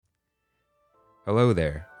Hello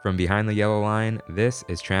there. From behind the yellow line, this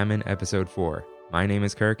is Trammin Episode 4. My name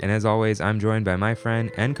is Kirk, and as always, I'm joined by my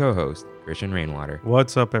friend and co-host, Christian Rainwater.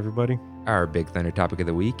 What's up, everybody? Our Big Thunder topic of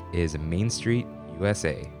the week is Main Street,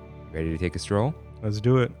 USA. Ready to take a stroll? Let's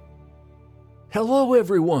do it. Hello,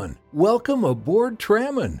 everyone. Welcome aboard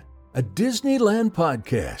Trammin, a Disneyland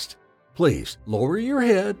podcast. Please lower your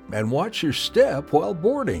head and watch your step while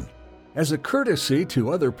boarding. As a courtesy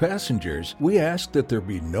to other passengers, we ask that there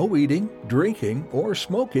be no eating, drinking, or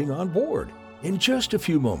smoking on board. In just a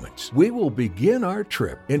few moments, we will begin our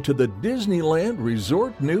trip into the Disneyland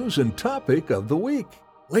Resort news and topic of the week.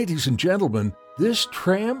 Ladies and gentlemen, this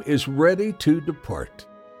tram is ready to depart.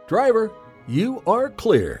 Driver, you are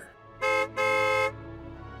clear.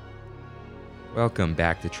 Welcome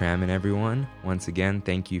back to Trammin, everyone. Once again,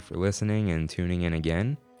 thank you for listening and tuning in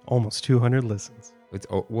again. Almost 200 listens.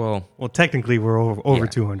 Well, technically, we're over yeah.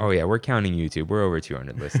 200. Oh, yeah, we're counting YouTube. We're over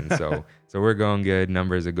 200 listens, so we're going good.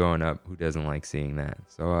 Numbers are going up. Who doesn't like seeing that?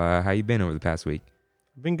 So how you been over the past week?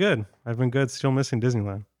 I've been good. Still missing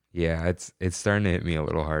Disneyland. Yeah, it's starting to hit me a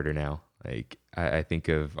little harder now. Like, I think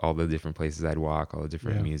of all the different places I'd walk, all the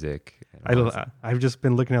different music. I've just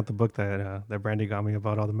been looking at the book that Brandy got me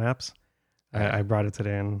about all the maps. I brought it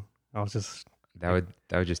today, and I was just... That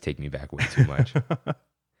would just take me back way too much.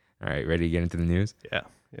 All right, ready to get into the news?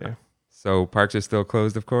 Yeah. So parks are still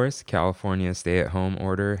closed, of course. California's stay-at-home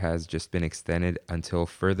order has just been extended until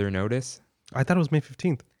further notice. I thought it was May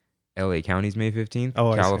 15th. LA County's May 15th.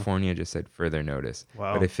 Oh, California just said further notice.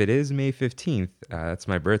 Wow. But if it is May 15th, that's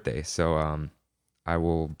my birthday. So I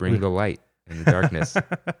will bring the light in the darkness.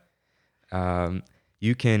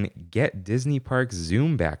 You can get Disney Parks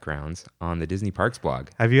Zoom backgrounds on the Disney Parks blog.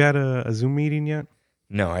 Have you had a Zoom meeting yet?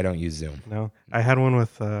 No, I don't use Zoom. No, I had one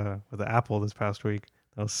with Apple this past week.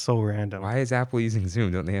 That was so random. Why is Apple using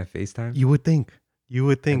Zoom? Don't they have FaceTime? You would think,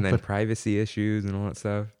 and then but privacy issues and all that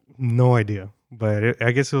stuff. No idea. But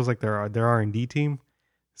I guess it was like their R&D team.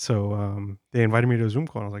 So they invited me to a Zoom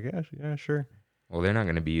call. And I was like, yeah, sure. Well, they're not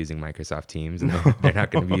going to be using Microsoft Teams, and they're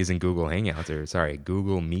not going to be using Google Hangouts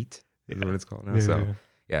Google Meet is what it's called now.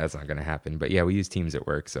 Yeah, that's not going to happen. But yeah, we use Teams at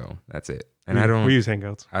work, so that's it. And we use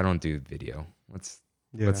Hangouts. I don't do video. What's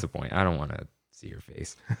the point? I don't want to see your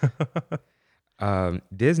face.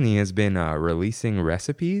 Disney has been releasing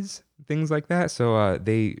recipes, things like that. So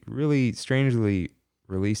they really strangely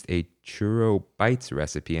released a churro bites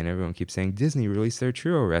recipe, and everyone keeps saying Disney released their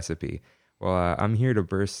churro recipe. Well, I'm here to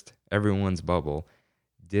burst everyone's bubble.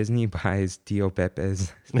 Disney buys Tío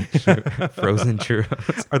Pepe's frozen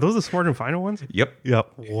churros. Are those the Smart and Final ones? Yep.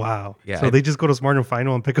 Wow. Yeah. So they just go to Smart and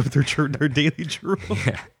Final and pick up their daily churros.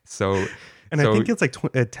 Yeah. So. And I think it's like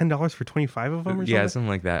 $10 for 25 of them or something? Yeah, something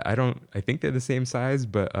like that. I think they're the same size,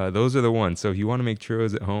 but those are the ones. So if you want to make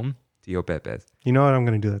churros at home, Tío Pepe's. You know what? I'm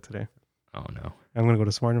going to do that today. Oh, no. I'm going to go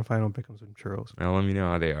to Smart and Final and pick up some churros. Now let me know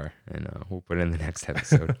how they are, and we'll put it in the next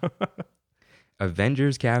episode.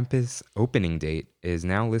 Avengers Campus opening date is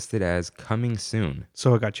now listed as coming soon.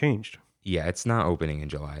 So it got changed. Yeah, it's not opening in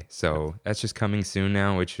July. So that's just coming soon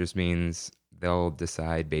now, which just means they'll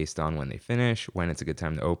decide based on when they finish, when it's a good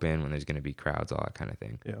time to open, when there's going to be crowds, all that kind of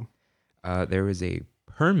thing. Yeah. There was a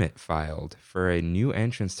permit filed for a new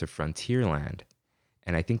entrance to Frontierland,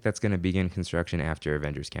 and I think that's going to begin construction after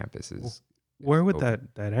Avengers Campus is. Where would that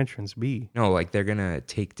entrance be? No, like they're going to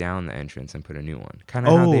take down the entrance and put a new one. Kind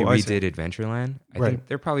of how they redid Adventureland. I think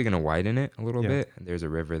they're probably going to widen it a little bit. There's a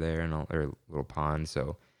river there and or a little pond,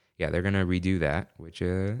 so yeah, they're going to redo that, which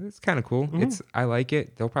is kind of cool. Mm-hmm. I like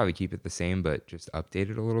it. They'll probably keep it the same, but just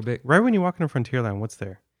update it a little bit. Right when you walk into Frontierland, what's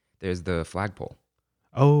there? There's the flagpole.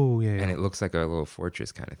 Oh, yeah. And it looks like a little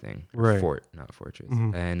fortress kind of thing. Right. Fort, not fortress.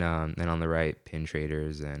 Mm-hmm. And then on the right, pin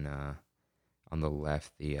traders, and on the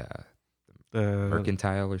left, the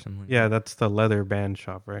mercantile or something. Yeah, that's the leather band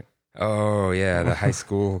shop, right? Oh, yeah, the high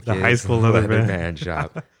school the high school leather band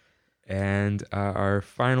shop. And our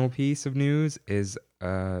final piece of news is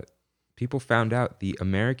people found out the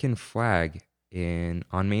American flag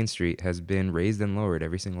on Main Street has been raised and lowered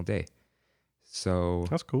every single day. So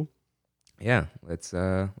that's cool. Yeah, let's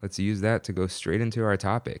use that to go straight into our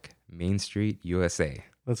topic, Main Street, USA.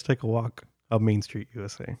 Let's take a walk up Main Street,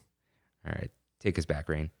 USA. All right, take us back,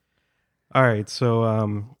 Rain. All right,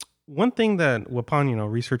 so one thing that upon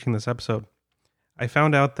researching this episode, I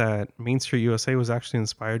found out that Main Street, USA was actually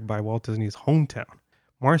inspired by Walt Disney's hometown,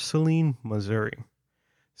 Marceline, Missouri.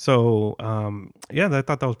 So, I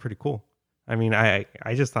thought that was pretty cool. I mean, I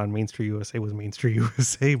just thought Main Street, USA was Main Street,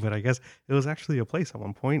 USA, but I guess it was actually a place at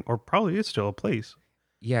one point, or probably is still a place.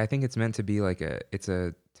 Yeah, I think it's meant to be it's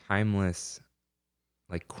a timeless,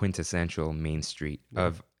 like quintessential Main Street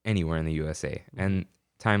of anywhere in the USA. And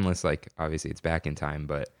timeless. Like obviously it's back in time,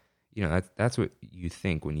 but you know that's what you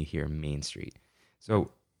think when you hear Main Street.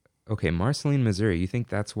 So okay, Marceline, Missouri. You think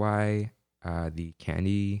that's why the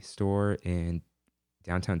candy store in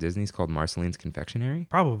downtown Disney is called Marceline's Confectionery?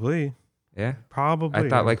 Probably. Yeah, Probably. I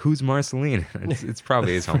thought like, who's Marceline? It's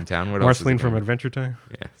probably his hometown. What Marceline else? from Adventure Time.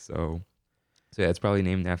 Yeah. So yeah, it's probably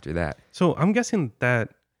named after that. So I'm guessing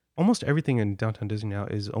that almost everything in downtown Disney now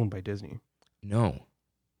is owned by Disney. No.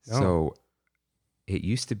 So it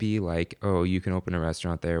used to be like, oh, you can open a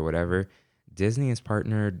restaurant there, whatever. Disney has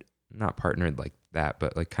not partnered like that,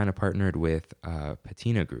 but like kind of partnered with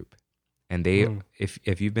Patina Group. And they,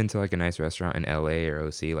 if you've been to like a nice restaurant in LA or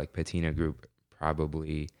OC, like Patina Group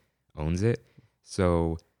probably owns it.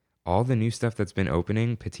 So all the new stuff that's been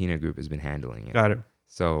opening, Patina Group has been handling it. Got it.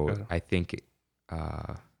 So I think,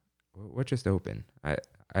 what just opened? I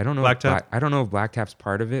don't know. Black Tap? I don't know if Black Tap's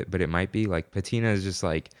part of it, but it might be. Like Patina is just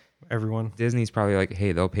like Everyone. Disney's probably like,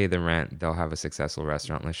 hey, they'll pay the rent, they'll have a successful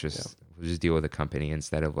restaurant. We'll just deal with a company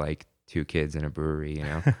instead of like two kids in a brewery, you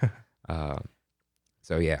know.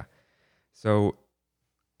 So yeah, so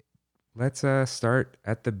let's start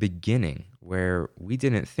at the beginning where we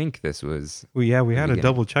didn't think this was. Well, yeah, we had to beginning.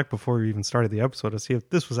 double check before we even started the episode to see if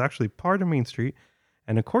this was actually part of Main Street.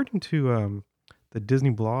 And according to the Disney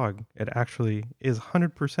blog, it actually is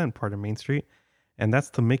 100% part of Main Street. And that's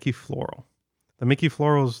the Mickey Floral. The Mickey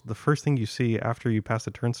Floral is the first thing you see after you pass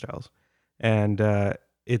the turnstiles. And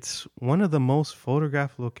it's one of the most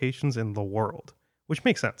photographed locations in the world, which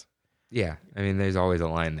makes sense. Yeah, I mean, there's always a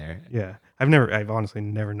line there. Yeah, I've honestly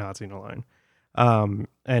never not seen a line.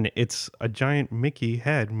 And it's a giant Mickey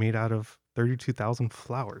head made out of 32,000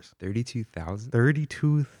 flowers. 32,000.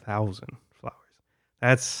 32,000 flowers.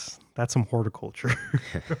 That's some horticulture.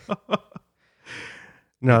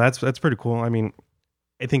 No, that's pretty cool. I mean,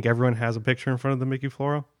 I think everyone has a picture in front of the Mickey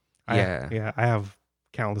Floral. Yeah. I have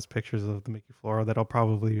countless pictures of the Mickey Floral that I'll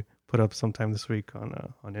probably put up sometime this week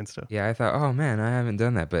on Insta. Yeah, I thought, oh man, I haven't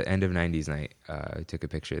done that. But end of 90s night, I took a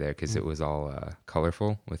picture there because it was all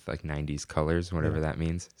colorful with like 90s colors, whatever that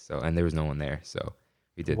means. So, and there was no one there. So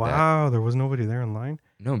we did that. Wow, there was nobody there in line?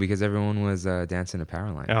 No, because everyone was dancing a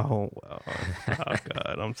power line. Oh, well. Oh,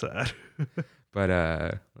 God, I'm sad.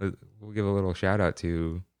 But we'll give a little shout out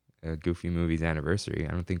to Goofy Movie's anniversary.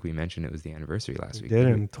 I don't think we mentioned it was the anniversary last week. Did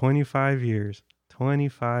in 25 years.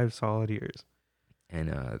 25 solid years.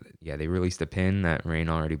 And yeah, they released a pin that Rain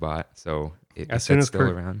already bought. So As soon as still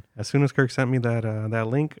Kirk around. As soon as Kirk sent me that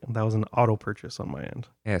link, that was an auto purchase on my end.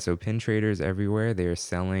 Yeah, so pin traders everywhere, they're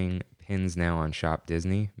selling pins now on Shop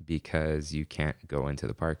Disney because you can't go into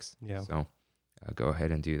the parks. Yeah. So go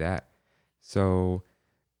ahead and do that. So,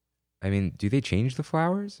 I mean, do they change the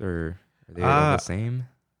flowers or are they all the same?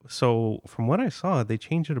 So from what I saw, they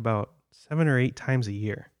change it about 7 or 8 times a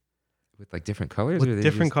year. With like different colors? With or they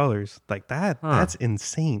different just... colors. Like that, that's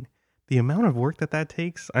insane. The amount of work that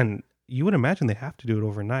takes, and you would imagine they have to do it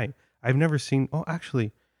overnight. I've never seen,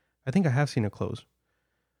 actually, I think I have seen it close.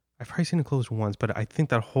 I've probably seen it closed once, but I think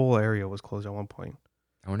that whole area was closed at one point.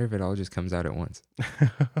 I wonder if it all just comes out at once.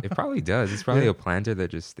 It probably does. It's probably a planter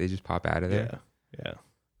that they just pop out of there. Yeah.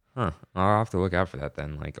 Huh. I'll have to look out for that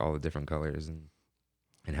then, like all the different colors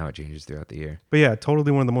and how it changes throughout the year. But yeah,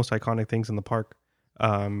 totally one of the most iconic things in the park.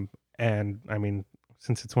 And I mean,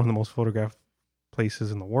 since it's one of the most photographed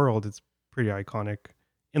places in the world, it's pretty iconic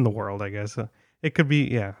in the world, I guess. It could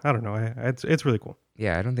be, I don't know. It's really cool.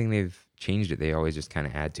 Yeah, I don't think they've changed it. They always just kind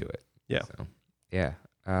of add to it. Yeah. So,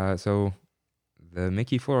 yeah. So the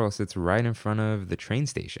Mickey Floral sits right in front of the train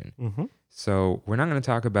station. Mm-hmm. So we're not going to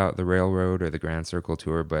talk about the railroad or the Grand Circle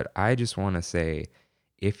tour, but I just want to say,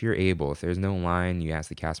 if you're able, if there's no line, you ask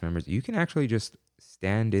the cast members, you can actually just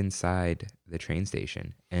stand inside the train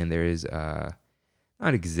station. And there's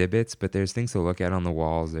not exhibits, but there's things to look at on the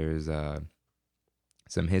walls. There's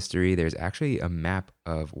some history. There's actually a map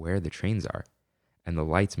of where the trains are. And the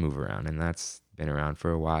lights move around, and that's been around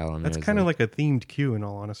for a while. And that's kind of like a themed queue, in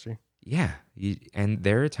all honesty. Yeah, and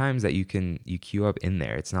there are times that you queue up in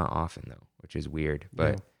there. It's not often though, which is weird.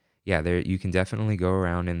 But yeah, there you can definitely go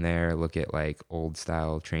around in there, look at like old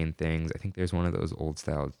style train things. I think there's one of those old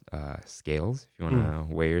style scales if you want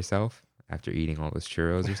to weigh yourself after eating all those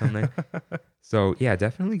churros or something. So yeah,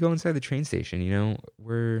 definitely go inside the train station. You know,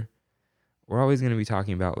 we're always going to be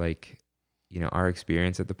talking about like, you know, our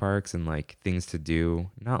experience at the parks and like things to do.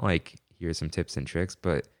 Not like here's some tips and tricks,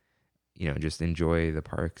 but you know, just enjoy the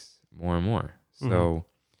parks more and more. So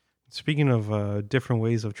speaking of different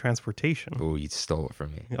ways of transportation. Oh, you stole it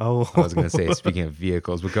from me. Oh, I was going to say, speaking of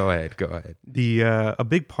vehicles, but go ahead. A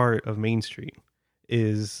big part of Main Street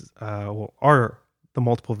is are the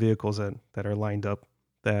multiple vehicles that are lined up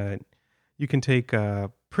that you can take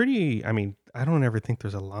pretty. I mean, I don't ever think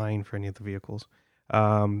there's a line for any of the vehicles.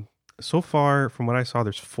 So far, from what I saw,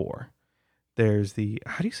 there's 4. There's the,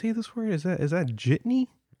 how do you say this word? Is that jitney?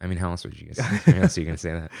 I mean, how else would you guys? How else are you gonna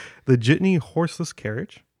say that? The jitney horseless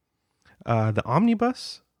carriage, the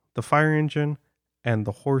omnibus, the fire engine, and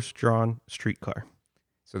the horse-drawn streetcar.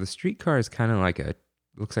 So the streetcar is kind of like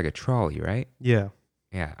looks like a trolley, right? Yeah,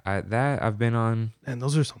 Yeah, I've been on. and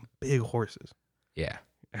those are some big horses. Yeah.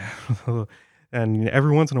 And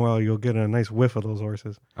every once in a while, you'll get a nice whiff of those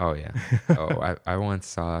horses. Oh yeah. Oh, I once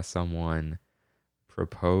saw someone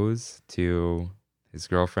propose to his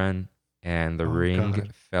girlfriend, and the ring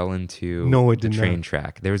God. fell into No, it the did train not.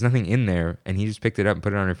 track. There was nothing in there, and he just picked it up and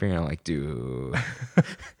put it on her finger. I'm like, dude.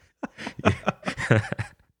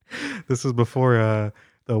 This is before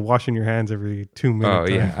the washing your hands every 2 minutes.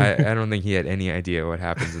 Oh yeah, I don't think he had any idea what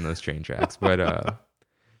happens in those train tracks. But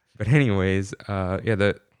anyways,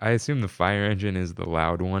 yeah, I assume the fire engine is the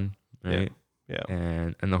loud one, right? Yeah.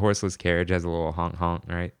 And the horseless carriage has a little honk honk,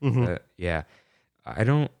 right? Mhm. Yeah, I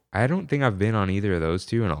don't think I've been on either of those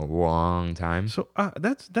two in a long time. So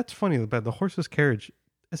that's funny about the horseless carriage.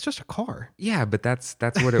 It's just a car. Yeah, but that's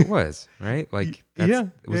what it was, right? Like,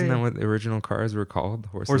 wasn't yeah. that what the original cars were called?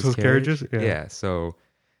 Horseless carriages? Yeah. Yeah. So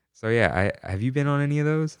yeah, have you been on any of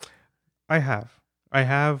those? I have. I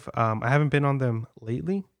haven't been on them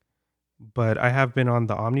lately, but I have been on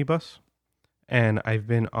the omnibus, and I've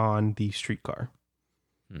been on the streetcar.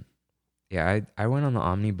 Yeah, I went on the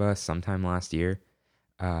omnibus sometime last year.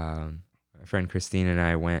 My friend Christine and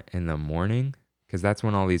I went in the morning because that's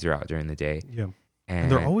when all these are out during the day. Yeah. And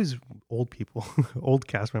They're always old people, old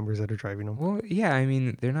cast members that are driving them. well, yeah, I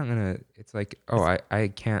mean, they're not gonna. It's like, oh, I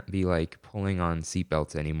can't be like pulling on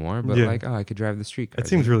seatbelts anymore, but Yeah. like, oh, I could drive the streetcar. It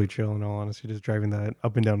seems really chill, in all honesty, just driving that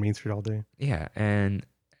up and down Main Street all day. Yeah, and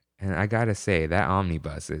I gotta say that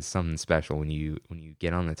omnibus is something special when you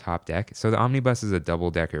get on the top deck. So the omnibus is a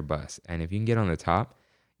double-decker bus, and if you can get on the top,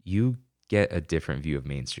 you get a different view of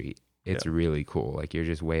Main Street. It's really cool. Like, you're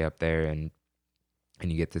just way up there, and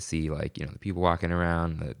you get to see, like, the people walking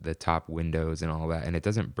around, the top windows and all that, and it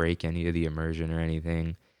doesn't break any of the immersion or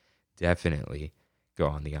anything. Definitely go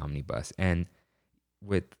on the omnibus. And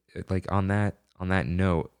with, like, on that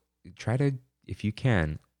note, try to, if you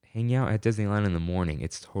can, hang out at Disneyland in the morning.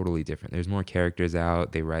 It's totally different. There's more characters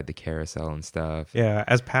out. They ride the carousel and stuff. Yeah,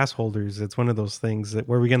 as pass holders, it's one of those things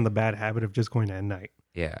where we get in the bad habit of just going at night.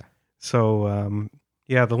 Yeah. So,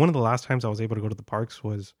 yeah, one of the last times I was able to go to the parks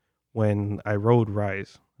was when I rode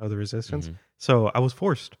Rise of the Resistance. Mhm. So I was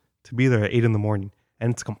forced to be there at 8 a.m,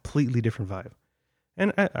 and it's a completely different vibe.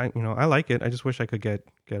 And I like it. I just wish I could get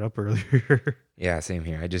up earlier. Yeah, same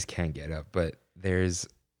here. I just can't get up. But there's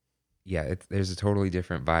a totally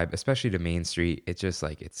different vibe, especially to Main Street. It's just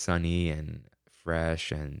like, it's sunny and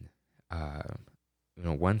fresh, and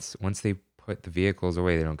once they put the vehicles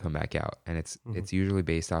away, they don't come back out, and it's usually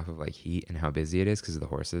based off of like heat and how busy it is because of the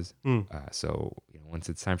horses. So once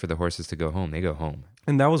it's time for the horses to go home, they go home.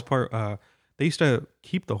 And that was part. They used to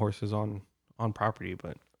keep the horses on property,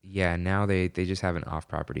 but Yeah, now they just have an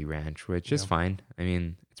off-property ranch, which is fine. I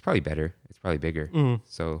mean, it's probably better. It's probably bigger,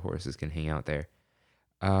 so horses can hang out there.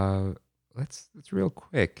 Let's real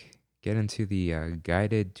quick get into the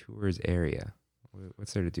guided tours area.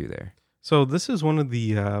 What's there to do there? So this is one of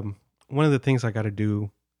the things I got to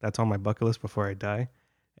do that's on my bucket list before I die,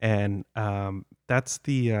 and that's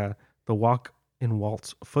the Walk in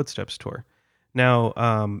Walt's Footsteps tour. Now,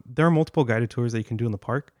 there are multiple guided tours that you can do in the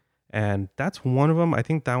park, and that's one of them. I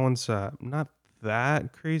think that one's not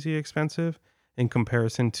that crazy expensive in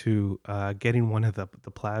comparison to getting one of the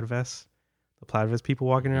plaid vests, people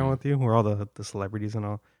walking around with you, who are all the celebrities and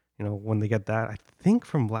all. When they get that, I think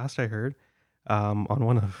from last I heard on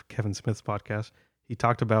one of Kevin Smith's podcasts, he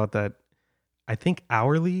talked about that. I think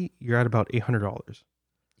hourly you're at about $800.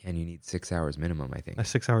 And you need 6 hours minimum, I think.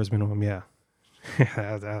 6 hours minimum, yeah.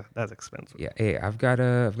 That's expensive. Yeah. Hey, I've got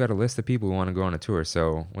a list of people who want to go on a tour.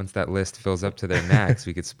 So once that list fills up to their max,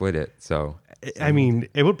 we could split it. So I mean,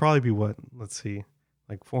 it would probably be what? Let's see,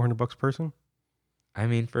 like $400 per person. I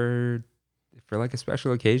mean, for like a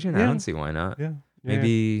special occasion, I Yeah. don't see why not. Yeah.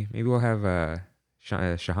 Maybe we'll have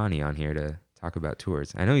Shahani on here to talk about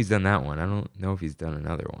tours. I know he's done that one. I don't know if he's done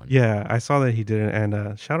another one. Yeah, I saw that he did it,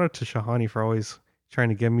 and shout out to Shahani for always trying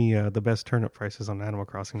to give me the best turnip prices on Animal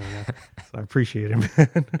Crossing right now. So I appreciate it,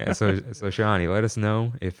 man. Yeah, so Shahani, let us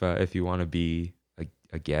know if you want to be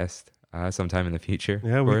a guest sometime in the future.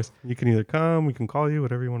 Yeah, of course. you can either come, we can call you,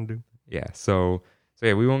 whatever you want to do. Yeah. So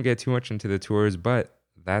yeah, we won't get too much into the tours, but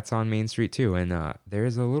that's on Main Street too, and there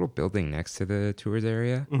is a little building next to the tours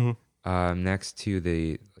area, Mm-hmm. next to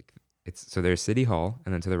So there's City Hall,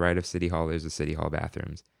 and then to the right of City Hall, there's the City Hall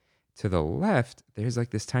bathrooms. To the left, there's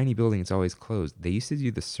like this tiny building. It's always closed. They used to do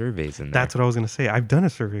the surveys in there. That's what I was going to say. I've done a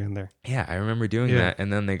survey in there. Yeah, I remember doing that.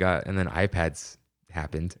 And then iPads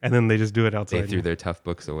happened. And then they just do it outside. They threw their tough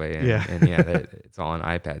books away. And, Yeah. and yeah, it's all on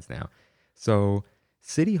iPads now. So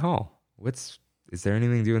City Hall, is there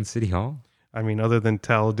anything to do in City Hall? I mean, other than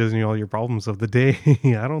tell Disney all your problems of the day,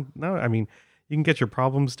 I don't know. I mean, you can get your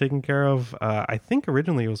problems taken care of. I think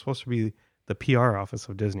originally it was supposed to be the PR office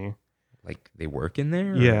of Disney. Like they work in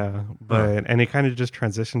there? Yeah, and it kind of just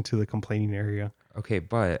transitioned to the complaining area. Okay,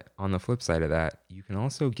 but on the flip side of that, you can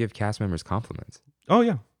also give cast members compliments. Oh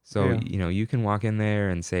yeah. So, Yeah. you can walk in there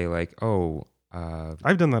and say like,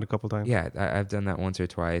 I've done that a couple times. yeah, I've done that once or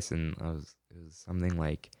twice. And it was something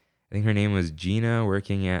like, I think her name was Gina,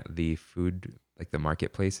 working at the food, like the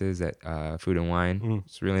marketplaces at Food and Wine.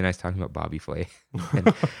 It's really nice talking about Bobby Flay.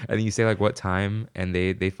 and then you say like what time, and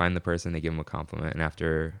they find the person, they give them a compliment. And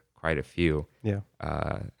after quite a few,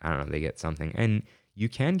 I don't know, they get something. And you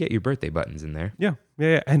can get your birthday buttons in there. Yeah.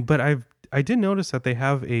 But I did notice that they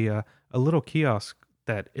have a little kiosk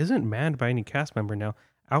that isn't manned by any cast member now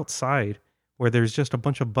outside, where there's just a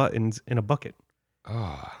bunch of buttons in a bucket.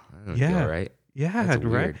 Oh, that doesn't feel right. Yeah, That's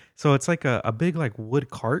right. weird. So it's like a big like wood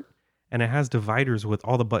cart, and it has dividers with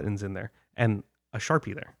all the buttons in there and a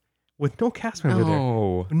Sharpie there with no cast member there.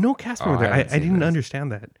 No cast member there. I didn't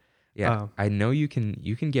understand that. Yeah, I know you can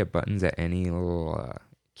get buttons at any little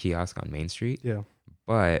kiosk on Main Street. Yeah.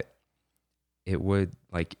 But it would,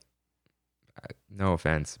 like, no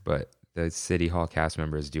offense, but the City Hall cast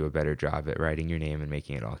members do a better job at writing your name and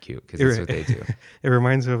making it all cute, because that's what they do. It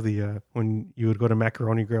reminds me of the when you would go to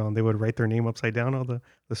Macaroni Grill and they would write their name upside down, all the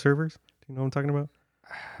servers. Do you know what I'm talking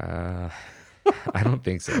about? I don't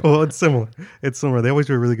think so. Well, it's similar. They always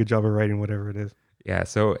do a really good job of writing whatever it is. Yeah,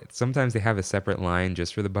 so sometimes they have a separate line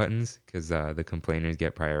just for the buttons, because the complainers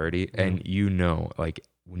get priority. And like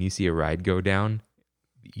when you see a ride go down,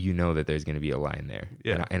 you know that there's going to be a line there.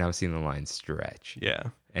 Yeah. And I've seen the line stretch. Yeah.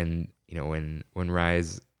 And when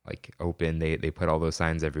Rise like opened, they put all those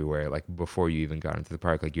signs everywhere, like before you even got into the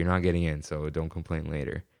park, like you're not getting in, so don't complain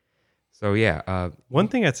later. So yeah. One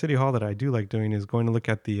thing at City Hall that I do like doing is going to look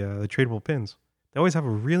at the tradable pins. They always have a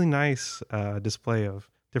really nice display of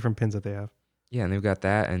different pins that they have. Yeah, and they've got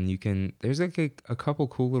that, and there's like a couple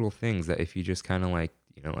cool little things that if you just kind of like,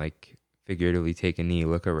 like figuratively take a knee,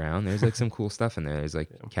 look around, there's like some cool stuff in there. There's like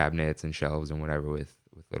cabinets and shelves and whatever with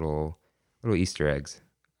little Easter eggs.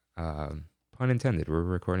 Pun intended. We're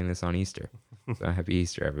recording this on Easter, so happy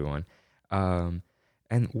Easter, everyone. And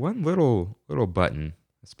one little button,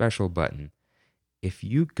 a special button, if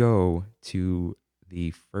you go to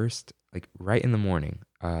the first, like right in the morning,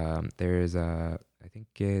 there's I think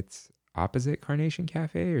it's opposite Carnation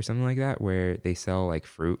Cafe or something like that, where they sell like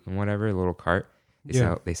fruit and whatever, a little cart.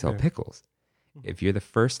 They sell pickles. If you're the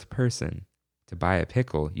first person to buy a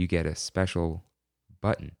pickle, you get a special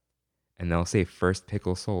button, and they'll say first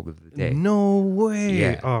pickle sold of the day. No way.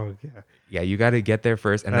 Yeah. Oh yeah. Yeah, you got to get there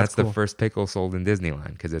first, and that's cool. the first pickle sold in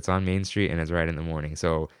Disneyland, because it's on Main Street and it's right in the morning.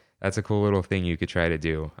 So that's a cool little thing you could try to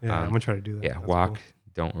do. Yeah, I'm gonna try to do that. Yeah, That's walk, cool.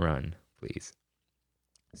 don't run, please.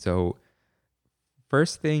 So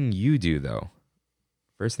first thing you do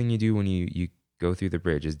when you go through the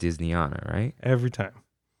bridge is Disneyana, right? Every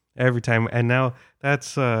time, and now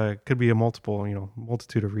that's could be a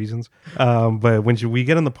multitude of reasons. But when we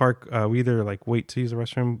get in the park, we either like wait to use the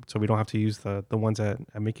restroom so we don't have to use the ones at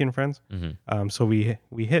Mickey and Friends. Mm-hmm. So we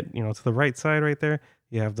hit to the right side right there.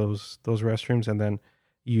 You have those restrooms, and then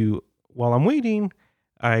while I'm waiting,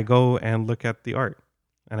 I go and look at the art,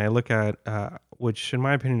 and I look at which in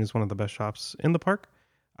my opinion is one of the best shops in the park.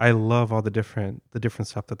 I love all the different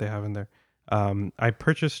stuff that they have in there. I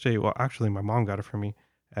purchased actually my mom got it for me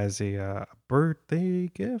as a birthday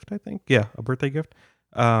gift, I think. Yeah, a birthday gift.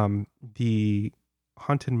 The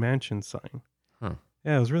Haunted Mansion sign. Huh.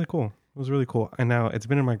 Yeah, it was really cool. And now it's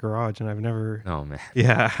been in my garage, and I've never. Oh man.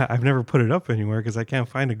 Yeah, I've never put it up anywhere because I can't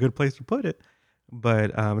find a good place to put it.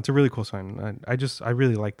 But it's a really cool sign. I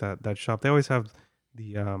really like that shop. They always have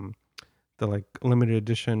the like limited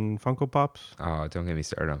edition Funko Pops. Oh, don't get me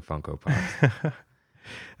started on Funko Pops.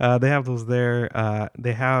 They have those there.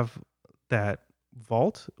 They have that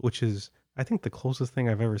vault, which is I think the closest thing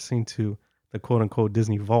I've ever seen to the quote unquote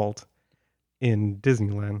Disney vault in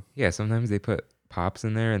Disneyland. Yeah, sometimes they put pops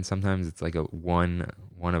in there, and sometimes it's like a one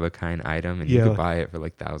of a kind item, and you could buy it for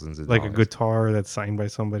like thousands of dollars. Like a guitar that's signed by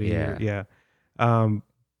somebody. Yeah.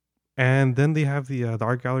 And then they have the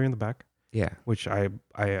art gallery in the back. Yeah, which I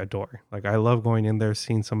adore. Like I love going in there,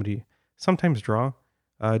 seeing somebody sometimes draw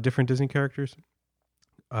different Disney characters.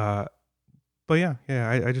 But But yeah,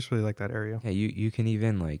 I just really like that area. Yeah, you can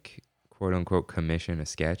even like quote unquote commission a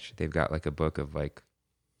sketch. They've got like a book of like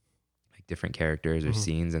different characters or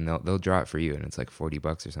scenes, and they'll draw it for you, and it's like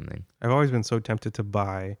 $40 or something. I've always been so tempted to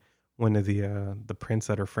buy one of the prints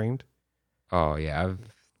that are framed. Oh yeah,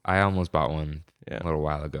 I almost bought one Yeah. a little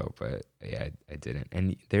while ago, but yeah, I didn't.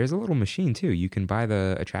 And there's a little machine too. You can buy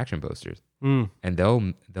the attraction posters, and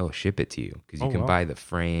they'll ship it to you because you can buy the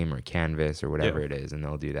frame or canvas or whatever it is, and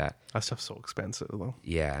they'll do that. That stuff's so expensive though.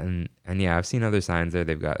 Yeah, and yeah, I've seen other signs there.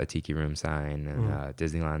 They've got a Tiki Room sign and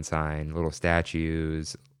Disneyland sign, little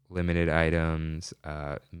statues, limited items,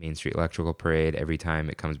 Main Street Electrical Parade. Every time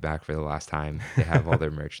it comes back for the last time, they have all their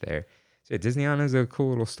merch there. So Disneyland is a cool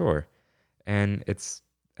little store, and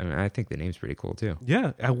I think the name's pretty cool too.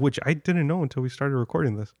 Yeah, which I didn't know until we started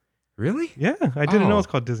recording this. Really? Yeah, I didn't know it's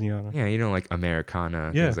called Disneyana. Yeah, like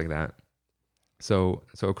Americana, things like that. So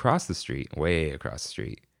across the street, way across the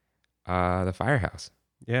street, the Firehouse.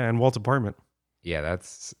 Yeah, and Walt's apartment. Yeah,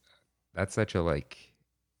 that's such a like,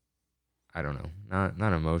 I don't know,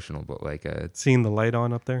 not emotional, but like Seeing the light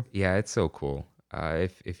on up there. Yeah, it's so cool.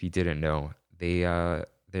 If you didn't know,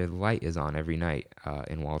 their light is on every night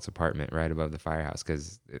in Walt's apartment right above the Firehouse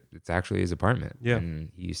because it's actually his apartment. Yeah, and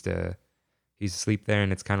he used to sleep there,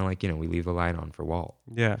 and it's kind of like we leave the light on for Walt.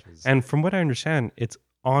 Yeah, and from what I understand, it's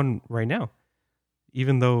on right now.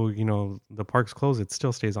 Even though the park's closed, it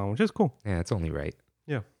still stays on, which is cool. Yeah, it's only right.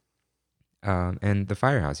 Yeah. And the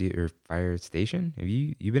Firehouse, your fire station. Have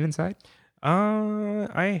you been inside?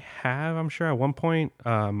 I have. I'm sure at one point.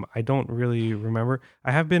 I don't really remember.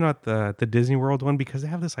 I have been at the Disney World one because they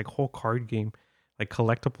have this like whole card game, like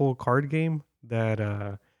collectible card game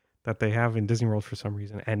that they have in Disney World for some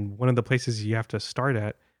reason. And one of the places you have to start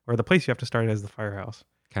at, or the place you have to start at, is the Firehouse.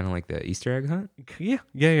 Kind of like the Easter egg hunt? Yeah.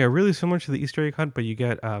 Really similar to the Easter egg hunt, but you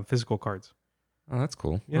get physical cards. Oh, that's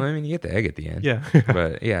cool. Yeah. Well, I mean, you get the egg at the end. Yeah.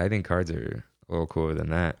 But yeah, I think cards are a little cooler than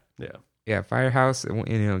that. Yeah. Yeah, Firehouse,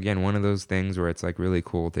 again, one of those things where it's like really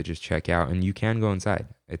cool to just check out, and you can go inside.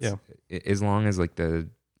 It's as long as like the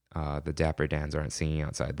Dapper Dans aren't singing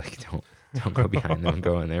outside, like don't go behind them and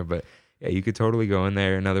go in there. But yeah, you could totally go in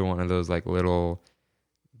there. Another one of those like little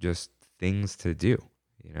just things to do,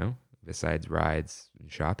 besides rides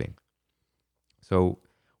and shopping. So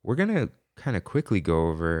we're gonna kind of quickly go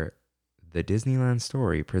over the Disneyland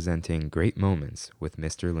Story, presenting great moments with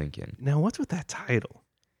Mr. Lincoln. Now, what's with that title?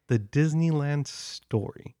 The Disneyland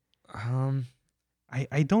Story.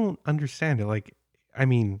 I don't understand it. Like, I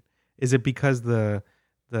mean, is it because the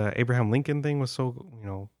Abraham Lincoln thing was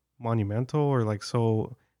so monumental or like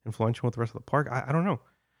so influential with the rest of the park? I don't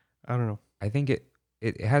know. I think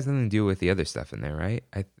it has nothing to do with the other stuff in there, right?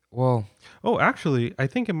 Actually, I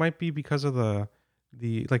think it might be because of the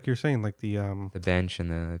like you're saying, like the bench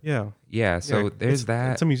and the yeah. So there's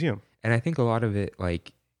that. It's a museum, and I think a lot of it,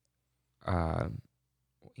 like,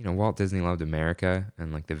 Walt Disney loved America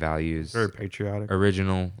and like the values, very patriotic,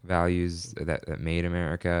 original values that made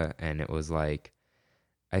America, and it was like,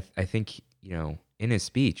 I think in his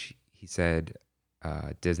speech he said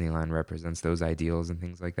Disneyland represents those ideals and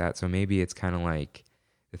things like that. So maybe it's kind of like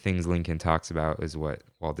the things Lincoln talks about is what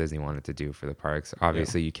Walt Disney wanted to do for the parks.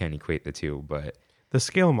 Obviously, you can't equate the two, but the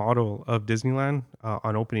scale model of Disneyland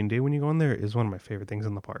on opening day when you go in there is one of my favorite things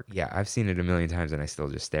in the park. Yeah, I've seen it a million times and I still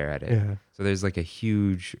just stare at it. Yeah. So there's like a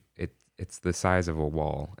huge, it's the size of a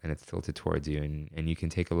wall and it's tilted towards you, and you can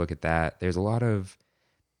take a look at that. There's a lot of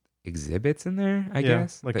exhibits in there, I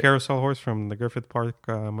guess. Like Carousel Horse from the Griffith Park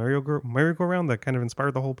merry-go-round that kind of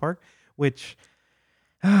inspired the whole park, which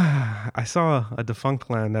I saw a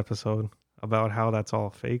Defunctland episode about how that's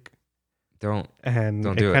all fake. Don't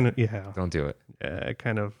do it. Yeah. Don't do it. Yeah, it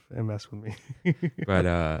kind of messed with me.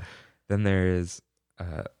 But then there is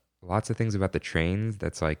lots of things about the trains.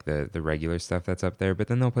 That's like the regular stuff that's up there. But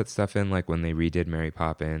then they'll put stuff in like when they redid Mary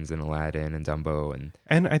Poppins and Aladdin and Dumbo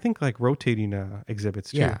and I think like rotating exhibits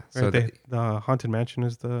too. Yeah. Right? So the Haunted Mansion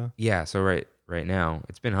is the So right now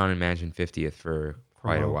it's been Haunted Mansion 50th for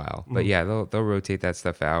quite a while. But yeah, they'll rotate that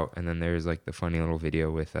stuff out. And then there's like the funny little video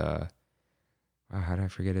with how did I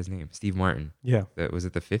forget his name? Steve Martin. Yeah. Was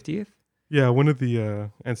it the 50th? Yeah, one of the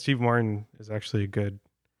and Steve Martin is actually a good.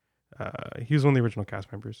 He was one of the original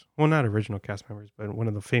cast members. Well, not original cast members, but one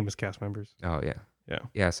of the famous cast members. Oh yeah, yeah,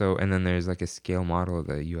 yeah. So and then there's like a scale model of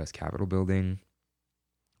the U.S. Capitol building,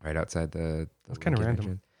 right outside the. That's kind of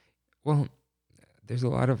random. Well, there's a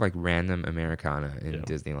lot of like random Americana in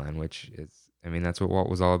Disneyland, which is, I mean, that's what Walt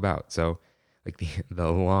was all about. So. Like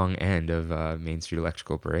the long end of Main Street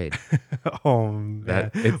Electrical Parade. Oh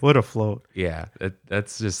man, what a float! Yeah,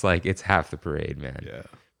 that's just like it's half the parade, man. Yeah.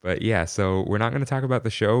 But yeah, so we're not going to talk about the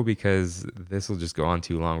show because this will just go on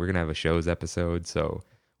too long. We're going to have a shows episode, so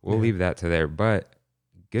we'll Yeah. leave that to there. But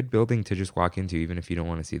good building to just walk into, even if you don't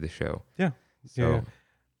want to see the show. Yeah. So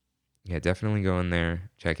yeah, definitely go in there,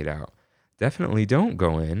 check it out. Definitely don't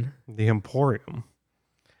go in. The Emporium.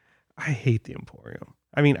 I hate the Emporium.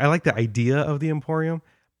 I mean, I like the idea of the Emporium,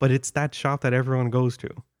 but it's that shop that everyone goes to.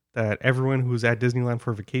 That everyone who's at Disneyland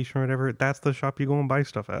for vacation or whatever, that's the shop you go and buy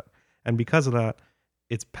stuff at. And because of that,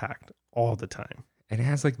 it's packed all the time. And it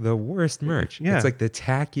has like the worst merch. Yeah. It's like the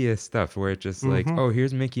tackiest stuff where it's just like, Mhm. oh,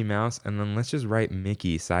 here's Mickey Mouse, and then let's just write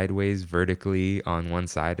Mickey sideways vertically on one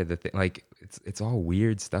side of the thing. Like it's all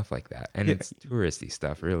weird stuff like that. And Yeah. it's touristy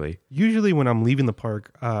stuff, really. Usually when I'm leaving the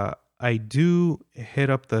park, I do hit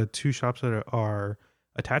up the two shops that are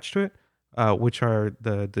attached to it, which are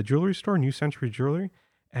the jewelry store, New Century Jewelry,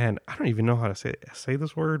 and I don't even know how to say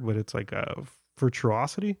this word, but it's like a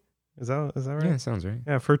Virtuosity. Is that right? Yeah, it sounds right.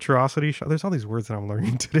 Yeah, Virtuosity shop. There's all these words that I'm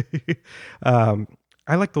learning today.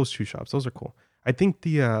 I like those two shops. Those are cool. I think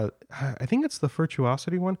I think it's the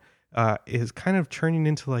Virtuosity one. Is kind of turning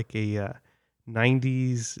into like a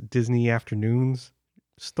 90s Disney afternoons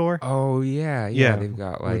store. Oh yeah. Yeah, They've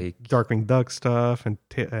got with like Darkwing Duck stuff and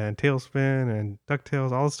Tailspin and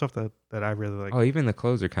DuckTales, all the stuff that I really like. oh, even the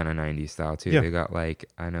clothes are kind of 90s style too. Yeah. They got like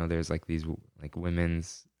I know there's like these like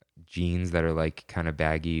women's jeans that are like kind of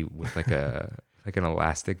baggy with like a like an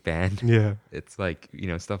elastic band. Yeah, It's like,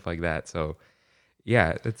 stuff like that. So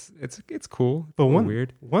yeah, it's cool. It's but a little one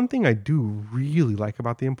weird one thing I do really like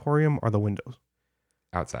about the Emporium are the windows.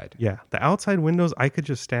 outside. Yeah, the outside windows, I could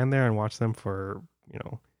just stand there and watch them for,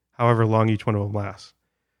 however long each one of them lasts.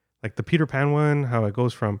 Like the Peter Pan one, how it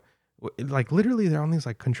goes from, like literally they're on these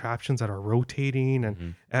like contraptions that are rotating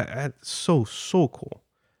and Mhm. so cool.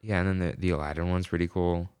 Yeah, and then the Aladdin one's pretty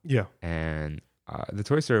cool. Yeah. And the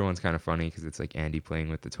Toy Story one's kind of funny because it's like Andy playing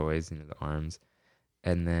with the toys, the arms.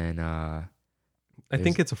 And then I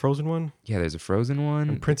think it's a Frozen one yeah, there's a Frozen one.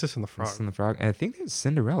 and Princess and the Frog. Princess and the Frog. And I think there's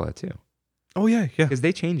Cinderella too. Oh, yeah. Because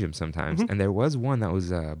they change them sometimes. Mhm. And there was one that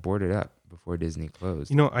was boarded up before Disney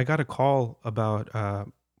closed. I got a call about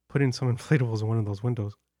putting some inflatables in one of those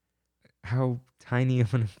windows. How tiny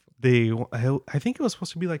of an. I think it was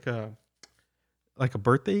supposed to be like a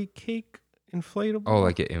birthday cake inflatable. Oh,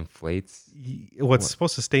 like it inflates? What's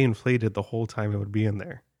supposed to stay inflated the whole time it would be in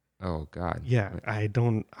there. Oh, God. Yeah, I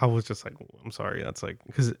was just like, I'm sorry. That's like,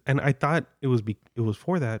 and I thought it was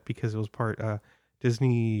for that because it was part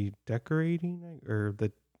Disney decorating or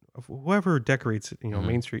whoever decorates, Mhm.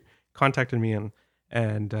 Main Street contacted me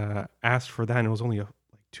and asked for that. And it was only like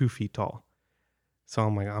 2 feet tall. So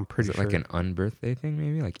I'm like, I'm Is pretty it sure. like an unbirthday thing,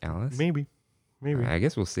 maybe? Like Alice? Maybe. I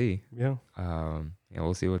guess we'll see. Yeah. Yeah,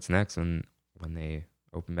 we'll see what's next when they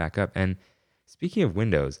open back up. And speaking of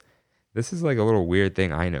windows, this is like a little weird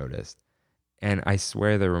thing I noticed, and I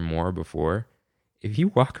swear there were more before. If you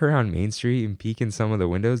walk around Main Street and peek in some of the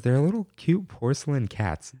windows, there are little cute porcelain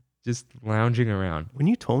cats just lounging around. When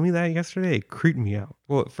you told me that yesterday, it creeped me out.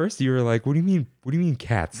 Well, at first you were like, "What do you mean? What do you mean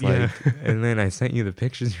cats?" Like, Yeah. and then I sent you the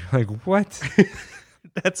pictures. You're like, "What?"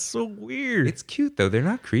 That's so weird. It's cute though. They're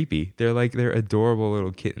not creepy. They're adorable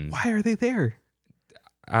little kittens. Why are they there?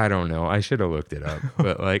 I don't know. I should have looked it up.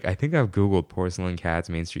 But I think I've Googled porcelain cats,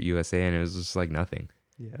 Main Street USA, and it was just like nothing.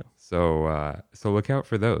 Yeah. So look out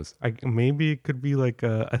for those. Maybe it could be like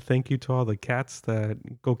a thank you to all the cats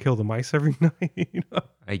that go kill the mice every night.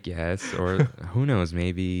 I guess. Or who knows,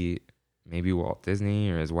 maybe Walt Disney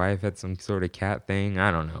or his wife had some sort of cat thing.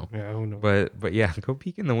 I don't know. Yeah, who knows? But yeah, go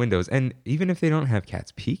peek in the windows. And even if they don't have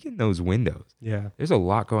cats, peek in those windows. Yeah. There's a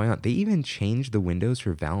lot going on. They even changed the windows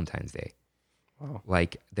for Valentine's Day. Wow.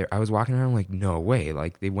 I was walking around like, no way.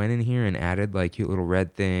 Like they went in here and added like cute little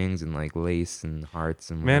red things and like lace and hearts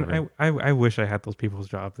and whatever. Man, I wish I had those people's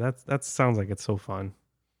jobs. That sounds like it's so fun.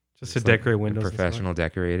 Just to It's like decorate a windows. and stuff. professional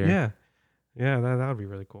decorator. Yeah. Yeah, that would be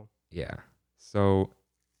really cool. Yeah. So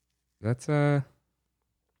that's there's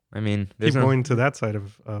Keep going to that side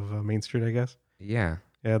of Main Street, I guess. yeah.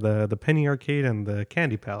 Yeah, the Penny Arcade and the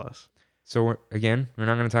Candy Palace. So we're not going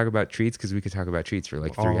to talk about treats because we could talk about treats for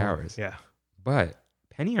like 3 hours. Yeah. But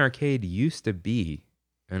Penny Arcade used to be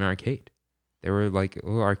an arcade. There were like a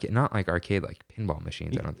little arcade, not like arcade like pinball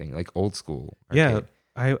machines. I don't think like old school. Arcade.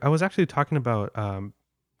 Yeah, I was actually talking about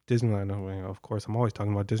Disneyland. Of course, I'm always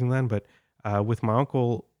talking about Disneyland, but with my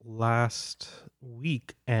uncle last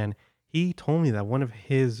week, and he told me that one of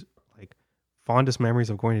his like fondest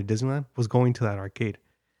memories of going to Disneyland was going to that arcade.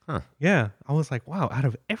 Huh. Yeah, I was like, wow, out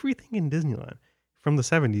of everything in Disneyland from the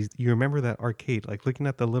 70s, you remember that arcade, like looking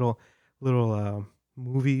at the little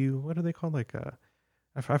movie, what are they called? Like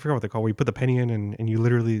I forgot what they're called, where you put the penny in and you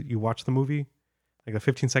literally you watch the movie. like a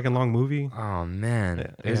 15-second long movie. Oh man, Yeah,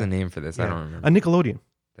 there's yeah. a name for this. I Yeah. don't remember. A Nickelodeon.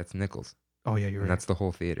 That's Nichols, Oh yeah, you're and right. that's the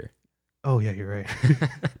whole theater. Oh yeah, you're right.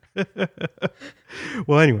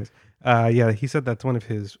 Well, anyways, yeah, he said that's one of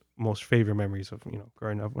his most favorite memories of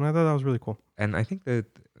growing up, and I thought that was really cool. And I think that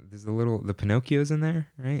there's the Pinocchios in there,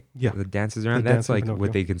 right? Yeah. The dances around. The That's dance in like Pinocchio.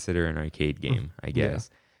 what they consider an arcade game, I Yeah. guess.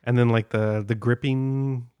 And then like the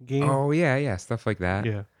gripping game. Oh yeah, stuff like that.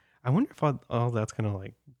 Yeah. I wonder if all that's gonna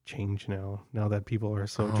like change now that people are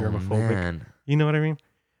so Oh, germophobic. man. You know what I mean?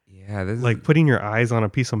 Yeah, this Like is putting your eyes on a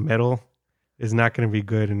piece of metal is not going to be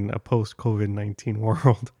good in a post COVID-19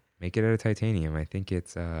 world. make it out of titanium. I think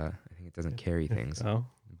it doesn't carry things, Oh,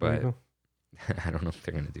 there you but go. I don't know if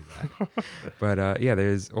they're gonna do that. But yeah,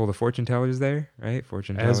 there's the fortune tellers there, right?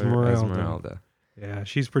 Fortune teller Esmeralda. Yeah,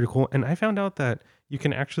 she's pretty cool. And I found out that you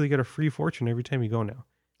can actually get a free fortune every time you go now.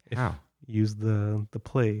 If How? you use the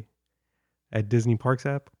Play at Disney Parks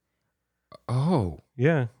app. Oh,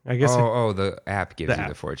 Yeah, I guess the app gives The you app.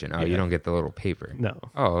 the fortune. Oh, Yeah. you don't get the little paper. no.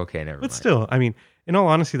 Oh, okay, never But mind. still, I mean, in all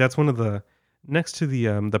honesty, that's one of the next to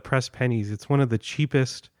the pressed pennies. It's one of the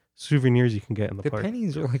cheapest souvenirs you can get in the the park.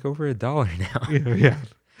 pennies are like over $1 now. Yeah,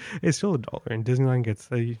 it's still $1. And Disneyland gets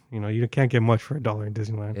you can't get much for $1 in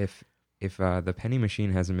Disneyland. If the penny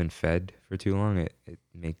machine hasn't been fed for too long, it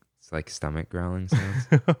makes like stomach growling sounds.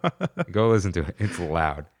 Go listen to it. It's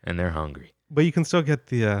loud, and they're hungry. But you can still get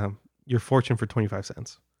the your fortune for 25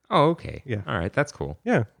 cents. Oh, okay. Yeah. All right, that's cool.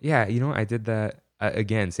 Yeah. Yeah, I did that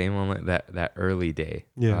again. Same on that early day.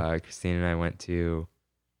 Yeah. Christine and I went to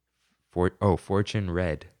Fortune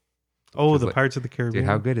Red. Oh, Just the like- Pirates of the Caribbean. Dude,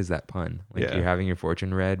 how good is that pun? Like Yeah. you're having your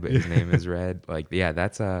fortune read, but his name is Red. Like, yeah,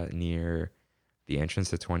 that's near the entrance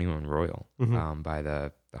to 21 Royal, Mhm. by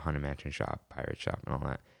the Haunted Mansion shop, pirate shop, and all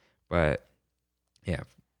that. But yeah,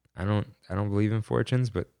 I don't believe in fortunes,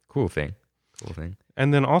 but cool thing.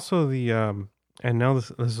 And then also the and now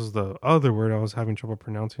this is the other word I was having trouble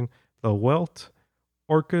pronouncing. The Welt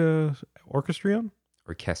Orchestrion?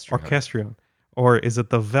 Orchestrion. Or is it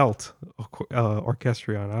the Welt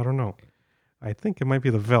Orchestrion? I don't know. I think it might be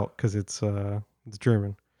the Welt because it's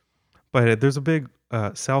German. But there's a big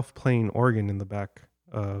self-playing organ in the back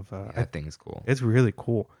of. That thing's cool. It's really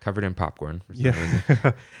cool. Covered in popcorn. For some reason.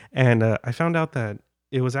 Yeah. And I found out that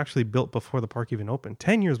it was actually built before the park even opened.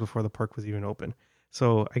 10 years before the park was even open.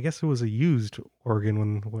 So I guess it was a used organ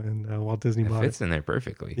when Walt Disney It bought fits it. in there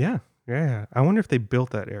perfectly. Yeah. I wonder if they built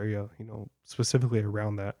that area, specifically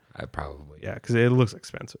around that. I probably. Yeah, because it looks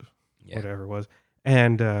expensive, Yeah. whatever it was.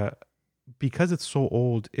 And because it's so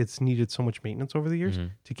old, it's needed so much maintenance over the years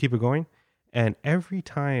Mhm. to keep it going. And every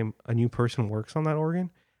time a new person works on that organ,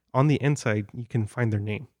 on the inside you can find their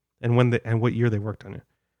name and what year they worked on it.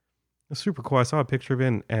 It's super cool. I saw a picture of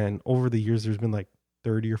it, and over the years, there's been like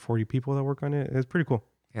 30 or 40 people that work on it. It's pretty cool.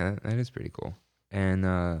 Yeah, that is pretty cool. And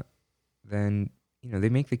then they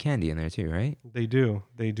make the candy in there too, right? They do,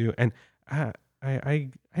 and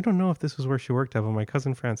I don't know if this was where she worked at, but my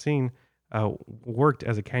cousin Francine worked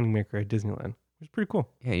as a candy maker at Disneyland. It was pretty cool.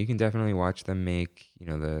 Yeah, you can definitely watch them make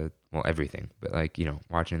everything, but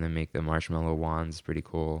watching them make the marshmallow wands is pretty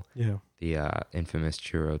cool. Yeah, The infamous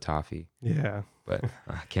churro toffee, yeah. but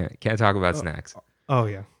can't talk about snacks. Oh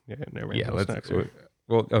yeah. Never mind. Yeah, No snacks.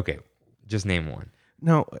 well, okay, just name one.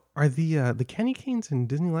 Now, are the candy canes in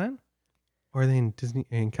Disneyland, or are they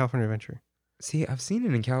in California Adventure? See, I've seen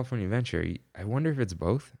it in California Adventure. I wonder if it's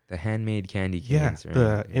both the handmade candy Yeah, canes. or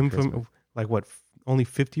the in Christmas. infamous, like what, only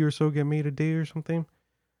 50 or so get made a day or something.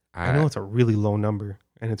 I I know it's a really low number,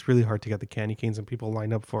 and it's really hard to get the candy canes, and people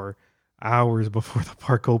line up for hours before the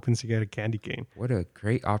park opens to get a candy cane. What a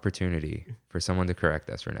great opportunity for someone to correct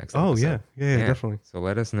us for next Oh episode. yeah, definitely. So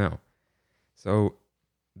let us know. So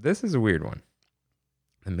this is a weird one.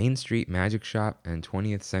 The Main Street Magic Shop and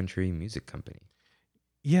 20th Century Music Company.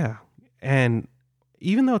 Yeah, and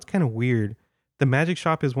even though it's kind of weird, the magic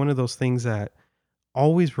shop is one of those things that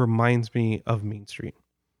always reminds me of Main Street.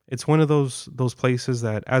 It's one of those places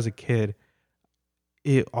that, as a kid,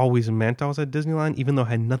 it always meant I was at Disneyland, even though it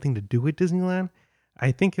had nothing to do with Disneyland.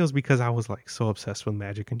 I think it was because I was like so obsessed with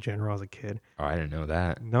magic in general as a kid. Oh, I didn't know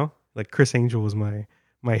that. No, like Chris Angel was my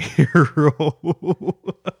hero,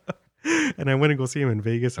 and I went to go see him in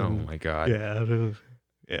Vegas. Oh And my God.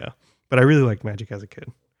 yeah. But I really liked magic as a kid.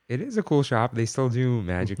 It is a cool shop. They still do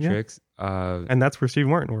magic Yeah. tricks. And that's where Steve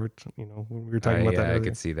Martin worked. When we were talking about that I earlier.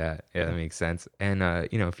 could see that. Yeah, that makes sense. And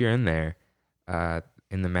if you're in there,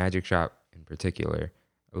 in the magic shop in particular,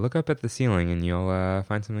 look up at the ceiling and you'll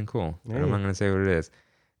find something cool. But I'm Hey. not going to say what it is.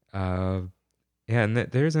 Yeah, and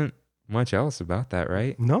there isn't much else about that,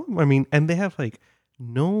 right? No, I mean, and they have like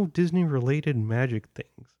no Disney related magic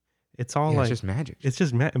things. It's all Yeah, like it's just magic. it's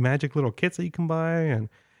just magic little kits that you can buy, and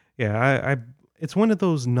yeah, I it's one of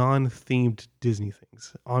those non-themed Disney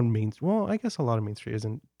things on Main. Well, I guess a lot of Main Street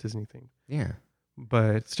isn't Disney themed, Yeah.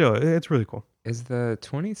 but still, it's really cool. Is the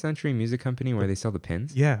 20th Century Music Company where they sell the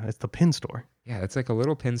pins? Yeah, it's the pin store. Yeah, it's like a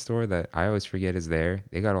little pin store that I always forget is there.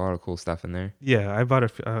 They got a lot of cool stuff in there. Yeah, I bought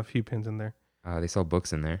a few pins in there, They sell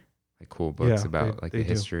books in there, like cool books Yeah, about like they the do.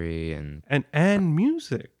 history and and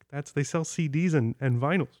music. They sell CDs and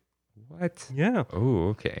vinyls. what? Yeah, Oh,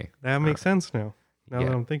 okay. that makes sense now. Now yeah.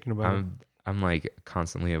 that I'm thinking about it. I'm like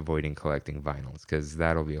constantly avoiding collecting vinyls because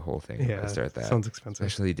that'll be a whole thing if Yeah, I start that. sounds expensive.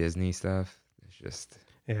 Especially Disney stuff. It's just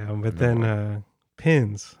Yeah, No but then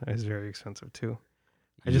pins is very expensive too.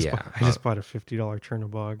 I just bought a $50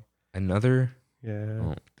 Chernobog. another. Yeah,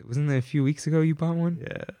 Oh, wasn't that a few weeks ago you bought one?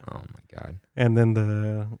 yeah. Oh my god. And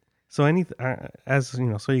then as you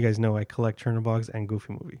know, so you guys know, I collect Chernobogs and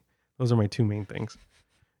Goofy Movie. Those are my two main things.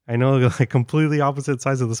 I know they're like completely opposite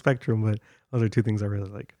sides of the spectrum, but those are two things I really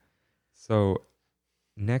like. So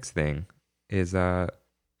next thing is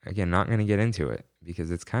again, not going to get into it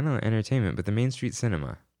because it's kind of entertainment, but the Main Street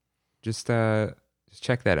Cinema. Just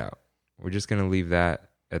check that out. We're just going to leave that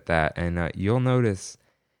at that, and you'll notice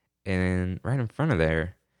right in front of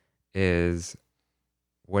there is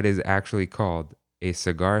what is actually called a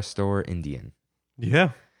cigar store Indian.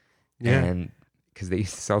 Yeah, yeah, And because they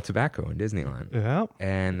used to sell tobacco in Disneyland. yeah.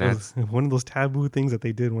 And It was that's one of those taboo things that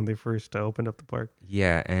they did when they first opened up the park.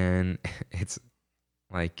 yeah, and it's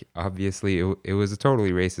like obviously it was a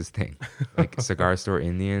totally racist thing, like cigar store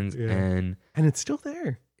Indians, Yeah. and And it's still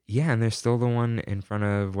there. yeah, and there's still the one in front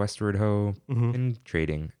of Westward Ho Mhm. in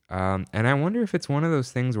trading. And I wonder if it's one of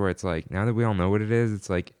those things where it's like now that we all know what it is, it's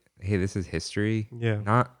like, hey, this is history.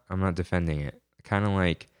 Yeah. I'm not defending it. Kind of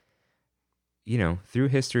like, through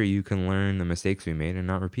history you can learn the mistakes we made and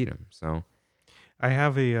not repeat them. So I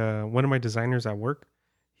have one of my designers at work.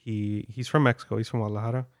 He's from Mexico. He's from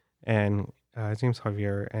Guadalajara, and his name's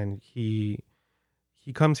Javier. And he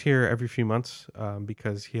comes here every few months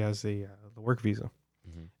because he has the work visa,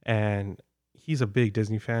 Mhm. and he's a big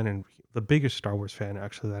Disney fan and the biggest Star Wars fan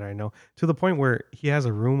actually that I know. To the point where he has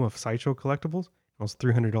a room of Sideshow collectibles, those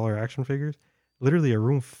 $300 action figures, literally a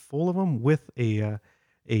room full of them with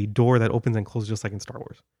a door that opens and closes just like in Star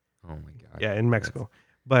Wars. oh my god, Yeah, in Mexico.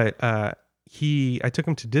 But I took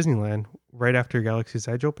him to Disneyland right after Galaxy's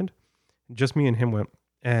Edge opened. Just me and him went,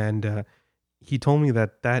 and he told me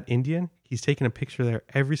that Indian, he's taken a picture there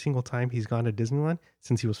every single time he's gone to Disneyland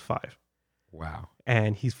since he was 5, wow,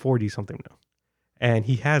 and he's 40 something now, and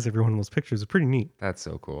he has every one of those pictures. It's pretty neat. that's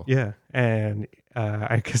so cool. Yeah, and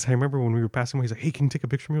I remember when we were passing him, he's like, "Hey, can you take a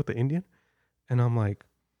picture of me with the Indian?" And I'm like,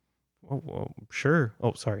 "Oh, well, sure."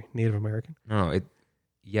 Oh, sorry, Native American. No,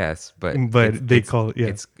 yes, but They call it,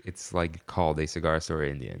 yeah. it's like called a cigar store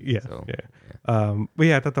Indian. Yeah, so, yeah. But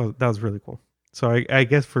yeah, I thought that was really cool. So I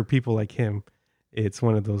guess for people like him, it's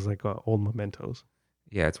one of those like old mementos.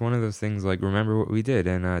 Yeah, it's one of those things like remember what we did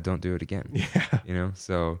and don't do it again. Yeah.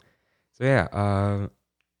 So yeah,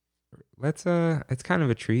 let's it's kind of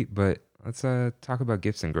a treat, but let's talk about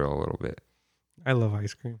Gibson Girl a little bit. I love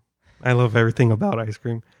ice cream. I love everything about ice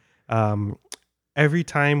cream. Every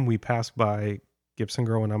time we pass by Gibson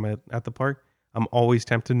Girl when I'm at the park, I'm always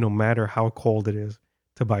tempted, no matter how cold it is,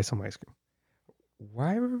 to buy some ice cream.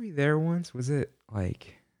 Why were we there once? Was it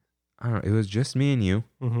like I don't know, it was just me and you,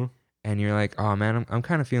 Mm-hmm. and you're like, "Oh man, I'm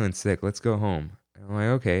kind of feeling sick. Let's go home." And I'm like,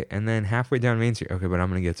 "Okay." And then halfway down Main Street, "Okay, but I'm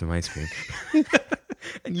going to get some ice cream."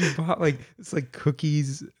 And you bought like it's like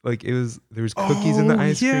cookies, like there was cookies in the Oh,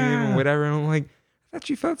 ice cream yeah. or whatever, and I'm like, "I thought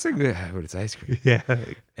you felt so good." But it's ice cream. Yeah,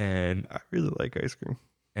 And I really like ice cream.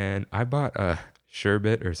 I bought a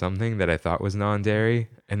sherbet or something that I thought was non-dairy,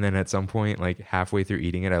 and then at some point, like halfway through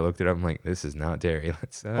eating it, I looked it up. I'm like, "This is not dairy.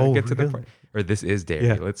 Let's get to the really? or this is dairy.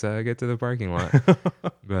 Yeah. Let's get to the parking lot."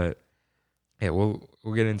 But yeah, we'll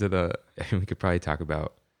get into the. We could probably talk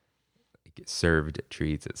about like, served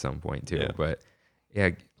treats at some point too. Yeah. But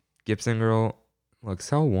yeah, Gibson Girl, look,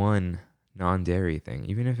 sell one non-dairy thing,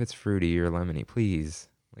 even if it's fruity or lemony, please.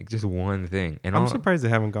 Like just one thing. And I'm surprised they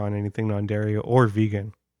haven't gone anything non-dairy or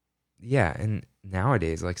vegan. Yeah, and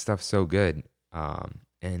nowadays like stuff's so good.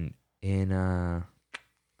 And in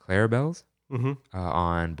Clarabelle's Mm-hmm.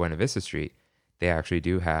 on Buena Vista Street, they actually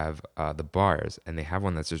do have the bars, and they have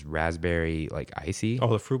one that's just raspberry like icy. Oh,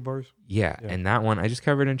 the fruit bars. Yeah, Yeah. and that one I just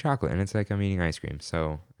covered in chocolate, and it's like I'm eating ice cream,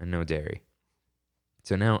 and no dairy.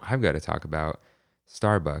 So now I've got to talk about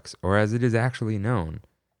Starbucks, or as it is actually known,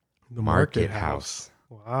 The Market House.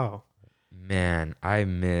 Wow. Man, I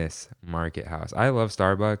miss Market House. I love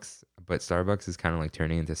Starbucks, but Starbucks is kind of like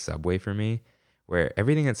turning into Subway for me, where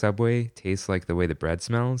everything at Subway tastes like the way the bread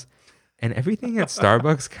smells, and everything at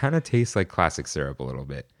Starbucks kind of tastes like classic syrup a little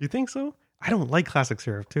bit. You think so? I don't like classic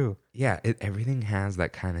syrup too. Yeah, everything has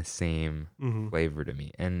that kind of same flavor to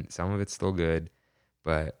me, and some of it's still good,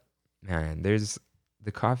 but man,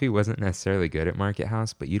 the coffee wasn't necessarily good at Market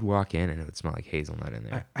House, but you'd walk in and it would smell like hazelnut in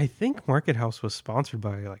there. I think Market House was sponsored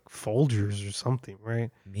by like Folgers or something, right?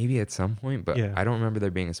 Maybe at some point, but Yeah. I don't remember there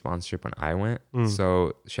being a sponsorship when I went.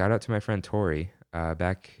 So shout out to my friend Tori.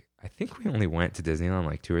 Back, I think we only went to Disneyland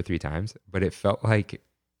like 2 or 3 times, but it felt like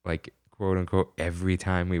quote unquote every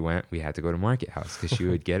time we went, we had to go to Market House because she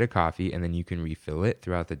would get a coffee and then you can refill it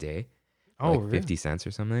throughout the day, Oh, like really? 50 cents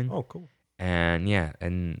or something. Oh, cool. And yeah,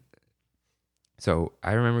 and so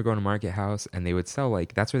I remember going to Market House and they would sell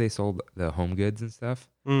like, that's where they sold the home goods and stuff.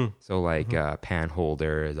 So like pan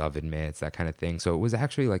holders, oven mitts, that kind of thing. So it was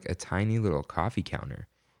actually like a tiny little coffee counter,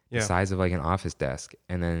 the Yeah. size of like an office desk.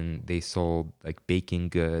 And then they sold like baking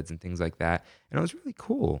goods and things like that. And it was really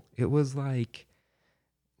cool. It was like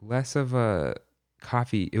less of a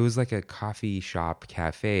coffee. It was like a coffee shop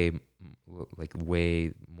cafe, like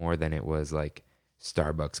way more than it was like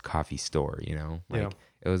Starbucks coffee store, you know? Like Yeah.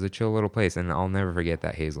 it was a chill little place. And I'll never forget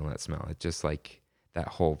that hazelnut smell. It just like that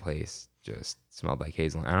whole place just smelled like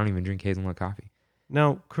hazelnut. I don't even drink hazelnut coffee.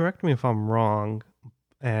 Now, correct me if I'm wrong,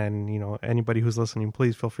 and anybody who's listening,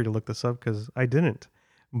 please feel free to look this up because I didn't.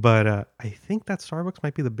 But I think that Starbucks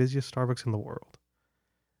might be the busiest Starbucks in the world.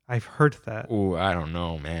 I've heard that. Oh, I don't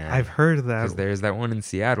know, man. I've heard that. Because there's that one in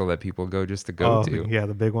Seattle that people go just to go to. Yeah,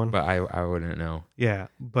 the big one. But I wouldn't know. Yeah,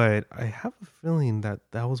 but I have a feeling that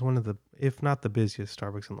was one of the, if not the busiest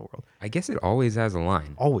Starbucks in the world. I guess it always has a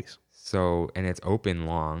line. Always. So, and it's open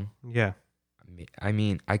long. Yeah. I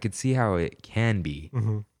mean, I could see how it can be.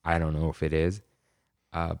 I don't know if it is.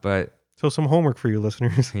 But So some homework for you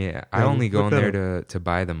listeners. yeah, I Yeah, only go in look there that to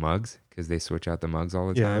buy the mugs because they switch out the mugs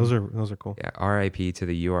all the Yeah, time. those are cool. Yeah, RIP to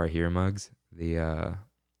the You Are Here mugs. The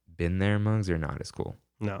Been There mugs are not as cool.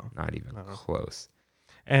 No. Not even close.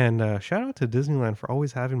 And shout out to Disneyland for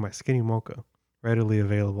always having my skinny mocha readily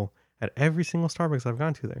available at every single Starbucks I've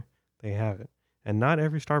gone to there. They have it. And not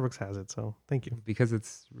every Starbucks has it, so thank you. Because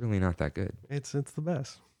it's really not that good. It's the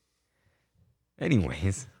best.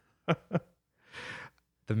 Anyways,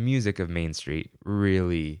 the music of Main Street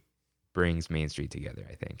really brings Main Street together,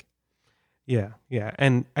 I think. Yeah.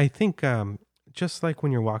 And I think just like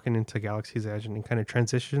when you're walking into Galaxy's Edge and it kind of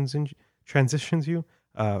transitions you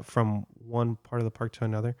from one part of the park to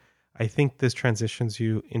another, I think this transitions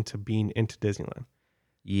you into being into Disneyland.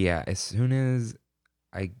 Yeah, as soon as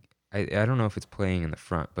I don't know if it's playing in the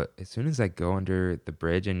front, but as soon as I go under the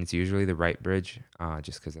bridge, and it's usually the right bridge,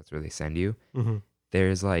 just because that's where they send you,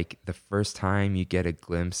 there's like the first time you get a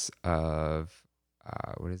glimpse of,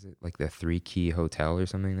 what is it? Like the 3 Key Hotel or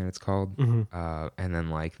something that it's called. And then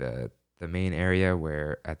like the main area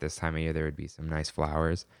where at this time of year there would be some nice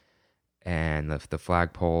flowers and the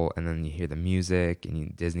flagpole, and then you hear the music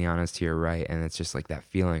and Disney on us to your right, and it's just like that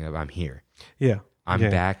feeling of I'm here. Yeah. I'm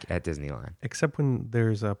back at Disneyland. Except when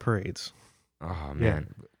there's parades. Oh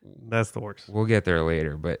man, That's the worst. we'll get there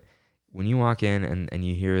later. But when you walk in and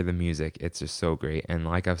you hear the music, it's just so great. And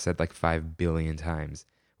like I've said like 5 billion times,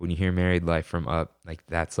 when you hear Married Life from Up, like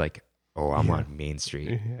that's like, oh, I'm on Main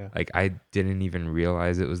Street. Yeah. Like I didn't even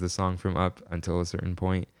realize it was the song from Up until a certain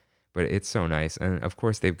point. But it's so nice. And of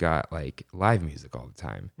course they've got like live music all the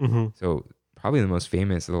time. So probably the most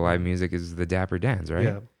famous of the live music is the Dapper Dans,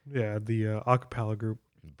 right? Yeah, the acapella group.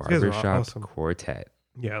 Barbershop awesome. Quartet.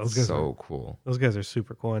 Yeah, those guys So cool. Those guys are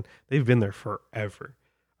super cool, and they've been there forever.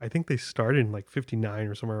 I think they started in like 59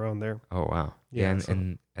 or somewhere around there. Oh wow. Yeah, Yeah, so-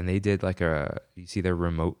 and they did like you see their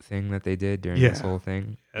remote thing that they did during this Yeah. whole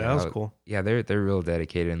thing. Yeah, that was cool. Yeah, they're real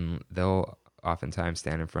dedicated, and they'll oftentimes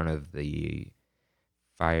stand in front of the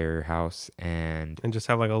firehouse and And just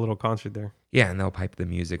have like a little concert there. yeah, and they'll pipe the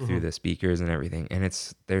music through Mm-hmm. the speakers and everything, and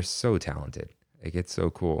they're so talented. Like it's so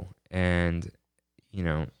cool, and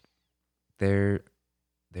they're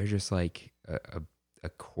just like a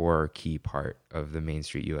core key part of the Main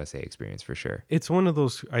Street USA experience for sure. It's one of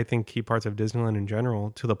those, I think, key parts of Disneyland in general,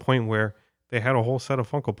 to the point where they had a whole set of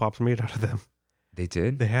Funko Pops made out of them. They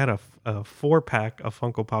did? They had a 4-pack of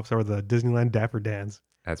Funko Pops that were the Disneyland Dapper Dans.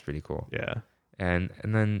 That's pretty cool. Yeah. And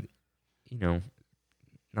then,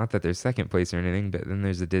 not that there's second place or anything, but then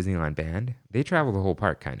there's the Disneyland band. They travel the whole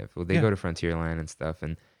park kind of. Well, they Yeah. go to Frontierland and stuff,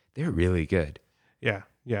 and they're really good. Yeah.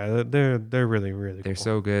 They're really, really They're cool.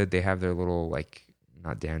 so good. They have their little like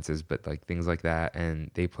not dances, but like things like that, and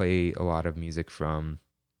they play a lot of music from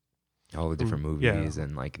all the different yeah. movies,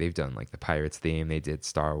 and like they've done like the Pirates theme. They did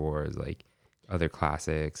Star Wars, like other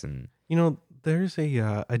classics, and there's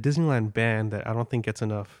a Disneyland band that I don't think gets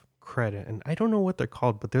enough credit, and I don't know what they're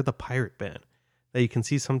called, but they're the pirate band that you can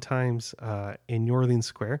see sometimes in New Orleans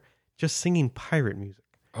Square, just singing pirate music.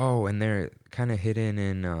 Oh, and they're kind of hidden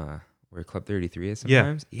in where Club 33 is Yeah.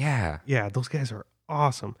 sometimes. Yeah. Yeah, those guys are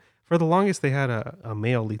awesome. For the longest, they had a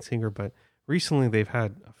male lead singer, but recently they've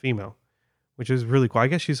had a female, which is really cool. I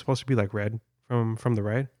guess she's supposed to be like Red from the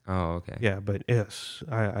ride. Oh, okay. Yeah, but yes,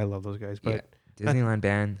 I love those guys. But Disneyland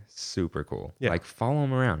band, super cool. Yeah. Like follow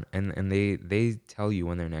them around, and they tell you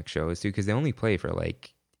when their next show is too, because they only play for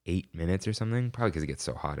like 8 minutes or something. Probably because it gets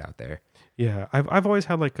so hot out there. yeah, I've always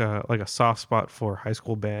had like a soft spot for high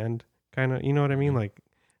school band, kind of. You know what I mean? Like,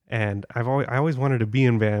 and I always wanted to be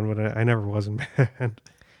in band, but I never was in band.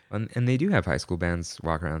 And they do have high school bands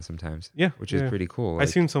walk around sometimes. Yeah, which is pretty cool. I've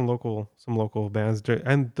seen some local bands,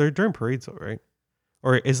 and they're during parades though, right?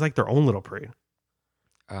 Or it's like their own little parade.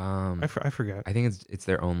 I forget. I think it's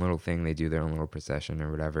their own little thing. They do their own little procession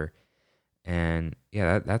or whatever, and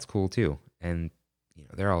yeah, that's cool too. And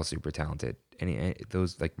they're all super talented. Any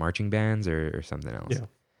those like marching bands or something else. Yeah.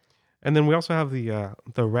 And then we also have the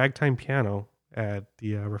ragtime piano at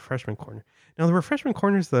the refreshment corner. Now the refreshment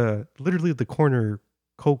corner is literally the corner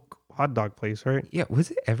Coke hot dog place, right? Yeah,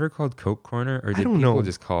 was it ever called Coke Corner, or did don't people know.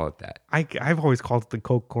 just call it that? I've always called it the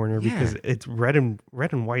Coke corner because it's red and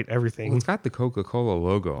white everything. Well, it's got the Coca-Cola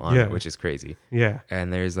logo on Yeah. it, which is crazy. Yeah.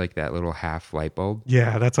 And there's like that little half light bulb.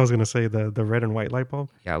 Yeah, that's what I was gonna say, the red and white light bulb.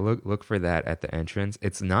 Yeah, look for that at the entrance.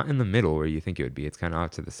 It's not in the middle where you think it would be. It's kind of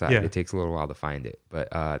off to the side. Yeah. It takes a little while to find it, but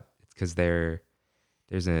it's because there's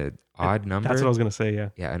an odd number. That's what I was gonna say, yeah.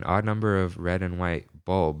 Yeah, an odd number of red and white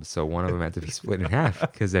bulbs, so one of them had to be split in half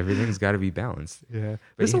because everything's got to be balanced. Yeah.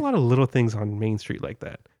 There's a lot of little things on Main Street like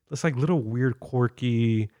that. It's like little weird,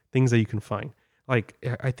 quirky things that you can find. Like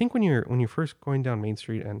I think when you're first going down Main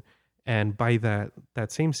Street and by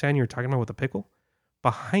that same stand you're talking about with the pickle,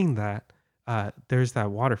 behind that there's that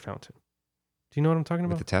water fountain. Do you know what I'm talking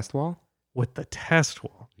about? With the test wall? With the test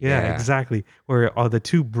wall. Yeah, Yeah. exactly. Where the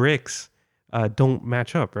two bricks don't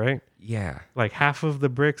match up, right? Yeah. Like half of the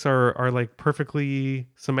bricks are like perfectly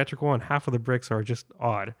symmetrical and half of the bricks are just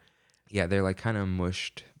odd. Yeah, they're like kind of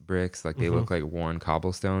mushed bricks, like they look like worn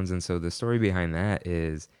cobblestones. And so the story behind that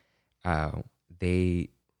is they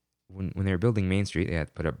when they were building Main Street, they had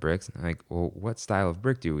to put up bricks. And like, well, what style of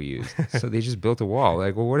brick do we use? So they just built a wall.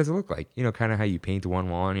 Like, well, what does it look like? Kind of how you paint one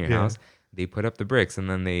wall in your Yeah. house. They put up the bricks, and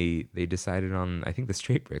then they decided on, I think, the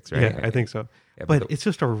straight bricks, right? Yeah, I think so. Yeah, But it's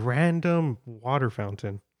just a random water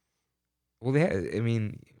fountain. well,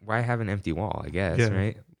 why have an empty wall? I guess, Yeah.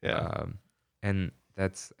 right? Yeah. And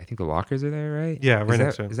that's, I think the lockers are there, right? Yeah, right Is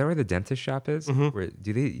next that, to it. is that where the dentist shop is? Mhm. Where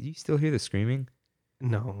do you still hear the screaming?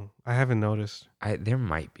 No, I haven't noticed. There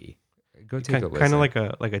might be. Go take a listen. Kind of like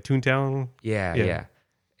a Toontown. Yeah, Yeah. yeah.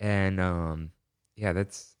 And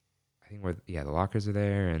that's, I think where the lockers are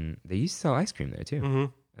there, and they used to sell ice cream there too. Mm-hmm.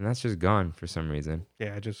 And that's just gone for some reason.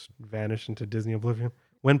 Yeah, it just vanished into Disney oblivion.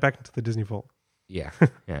 Went back into the Disney vault. Yeah.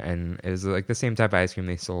 Yeah, and it was like the same type of ice cream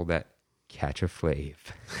they sold at Catch a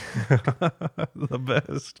Flave. The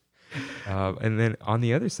best. And then on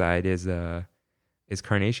the other side is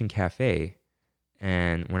Carnation Cafe,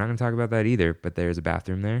 and we're not going to talk about that either. But there's a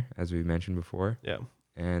bathroom there, as we mentioned before, Yeah.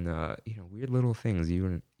 and weird little things you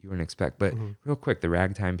wouldn't expect. But real quick, the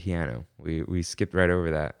ragtime piano, we skipped right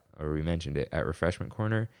over that, or we mentioned it at Refreshment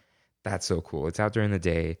Corner. That's so cool. It's out during the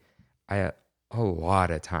day. A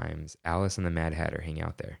lot of times, Alice and the Mad Hatter hang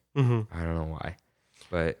out there. Mm-hmm. I don't know why,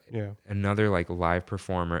 but Yeah. another like live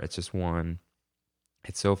performer. It's just one.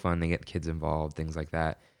 It's so fun. They get kids involved, things like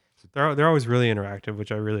that. They're always really interactive,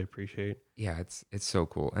 which I really appreciate. Yeah, it's so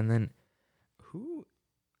cool. And then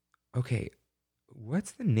okay,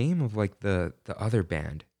 what's the name of like the other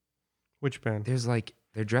band? Which band? There's like,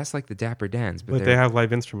 they're dressed like the Dapper Dans, But but they have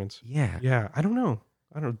live instruments. yeah, Yeah, I don't know.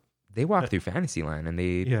 they walk through Fantasyland, and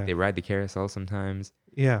they ride the carousel sometimes.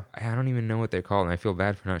 Yeah, I don't even know what they're called, and I feel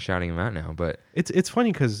bad for not shouting them out now. But it's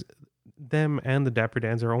funny because them and the Dapper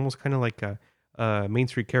Dans are almost kind of like a Main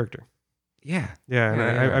Street character. yeah, Yeah, and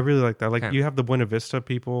Yeah. I really like that. Like Kinda- you have the Buena Vista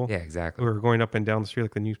people yeah, exactly. who are going up and down the street,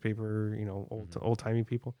 like the newspaper, old timey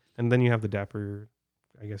people, and then you have the Dapper,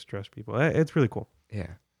 I guess, dressed people. It's really cool. Yeah.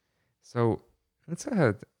 So let's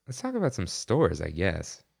talk about some stores, I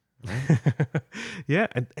guess. Yeah,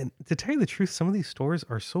 and to tell you the truth, some of these stores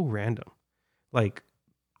are so random. Like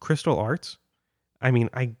Crystal Arts. I mean,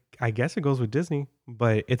 I guess it goes with Disney,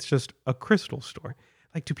 but it's just a crystal store.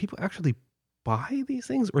 Like, do people actually buy these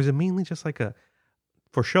things, or is it mainly just like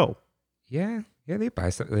for show? Yeah, they buy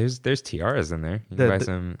stuff. There's tiaras in there. You can buy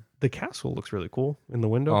some. The castle looks really cool in the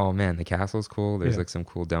window. Oh man, the castle's cool. There's Yeah. like some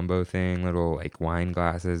cool Dumbo thing, little like wine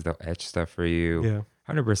glasses. They'll etch stuff for you. Yeah.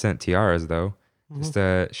 100% tiaras though. Mhm.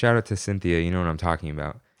 Just shout out to Cynthia. You know what I'm talking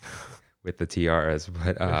about with the tiaras.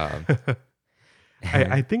 But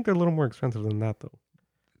I think they're a little more expensive than that though.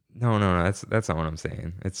 no. That's not what I'm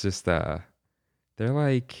saying. It's just they're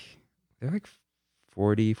like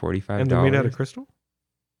 $40, $45. And they're made out of crystal?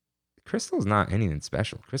 Crystal's not anything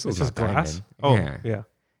special. Crystal's It's just not glass? diamond. Oh, yeah.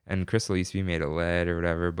 And crystal used to be made of lead or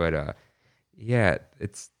whatever, but yeah,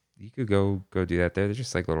 you could go do that there. They're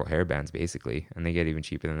just like little hair bands basically, and they get even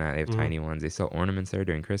cheaper than that. They have Mhm. tiny ones. They sell ornaments there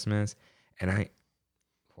during Christmas, and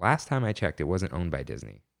last time I checked, it wasn't owned by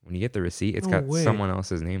Disney. When you get the receipt, it's No got way. someone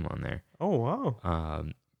else's name on there. Oh, wow.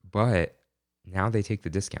 But now they take the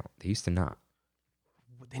discount. They used to not.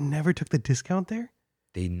 They never took the discount there?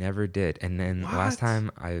 They never did. And then What? last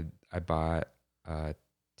time I bought a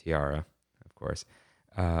tiara, of course.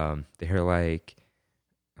 They were like,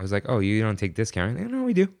 I was like, oh, you don't take discount? Like, no,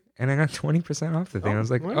 we do. And I got 20% off the thing. Oh, I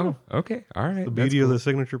was like, wow. oh, okay, all right. The that's beauty of cool. the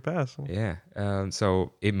signature pass. Yeah.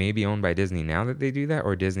 So it may be owned by Disney now that they do that,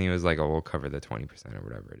 or Disney was like, oh, we'll cover the 20% or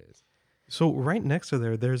whatever it is. So right next to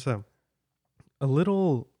there's a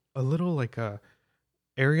little like a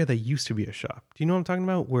area that used to be a shop. Do you know what I'm talking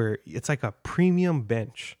about? Where it's like a premium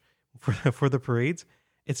bench for the parades.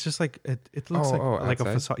 It's just like it looks like a outside?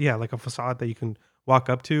 facade. Yeah, like a facade that you can walk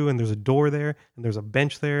up to, and there's a door there, and there's a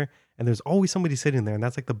bench there, and there's always somebody sitting there, and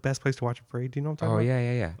that's like the best place to watch a parade. Do you know what I'm talking Oh, about?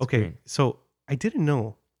 yeah. It's Okay, great. so I didn't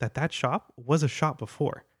know that shop was a shop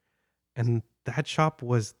before, and that shop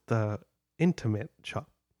was the intimate shop,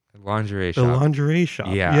 Lingerie the shop. lingerie shop.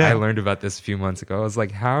 Yeah, I learned about this a few months ago. I was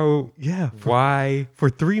like, how? Yeah, Why? for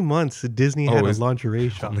 3 months, Disney Oh, had it a was lingerie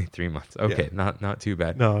shop. Only 3 months. Okay, not too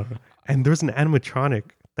bad. No, and there was an animatronic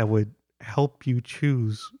that would help you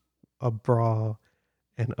choose a bra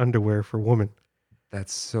and underwear for women.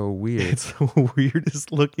 That's so weird. It's the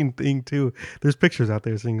weirdest looking thing too. There's pictures out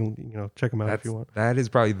there, so you can check them out if you want. That is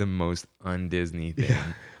probably the most un-Disney thing.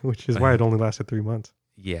 Yeah, which is why it only lasted 3 months.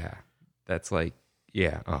 Yeah, that's like,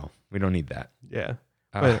 yeah. Oh, we don't need that. Yeah,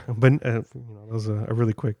 Uh, but that was a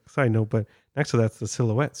really quick side note. But next to that's the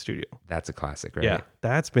Silhouette Studio. that's a classic, right? Yeah,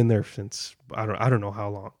 that's been there since I don't know how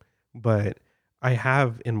long, but I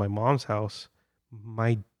have in my mom's house.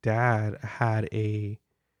 My dad had a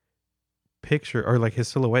picture or like his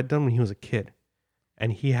silhouette done when he was a kid,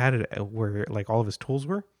 and he had it where like all of his tools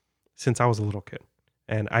were since I was a little kid,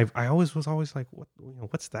 and I always was like,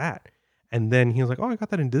 what's that? And then he was like, oh, I got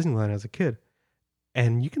that in Disneyland as a kid,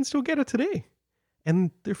 and you can still get it today,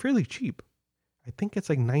 and they're fairly cheap. I think it's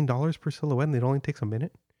like $9 per silhouette, and it only takes a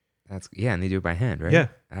minute. And they do it by hand, right? Yeah.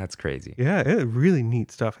 That's crazy. Yeah, it really neat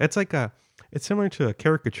stuff. It's like it's similar to a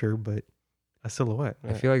caricature, but a silhouette.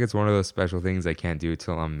 I feel like it's one of those special things I can't do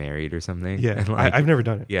till I'm married or something. Yeah, and like, I've never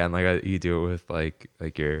done it. yeah, and like you do it with like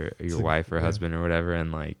your like- wife or yeah. husband or whatever,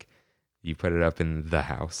 and like you put it up in the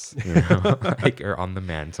house, you know, like or on the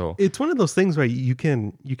mantle. It's one of those things where you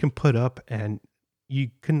can put up and you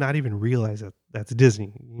could not even realize that that's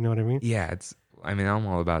Disney. You know what I mean? Yeah, I'm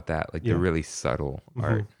all about that, like Yeah. the really subtle Mhm.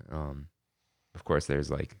 art. Of course, there's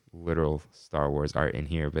like literal Star Wars art in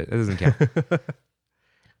here, but it doesn't count.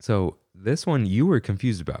 So this one you were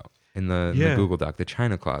confused about in the Yeah. Google Doc, the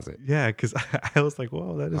China closet. Yeah, because I was like,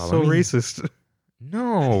 "Wow, that is Oh, so let me- racist."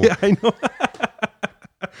 No, Yeah, I know.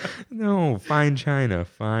 no, fine China.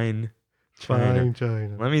 China. Fine,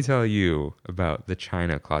 China. Let me tell you about the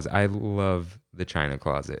China closet. I love the China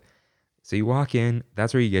closet. So you walk in,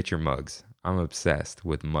 that's where you get your mugs. I'm obsessed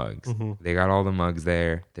with mugs. Mhm. They got all the mugs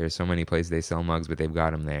there. There's so many places they sell mugs, but they've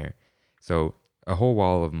got them there. So a whole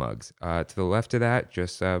wall of mugs. To the left of that,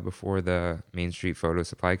 just before the Main Street Photo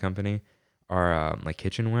Supply Company, are like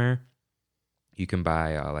kitchenware. You can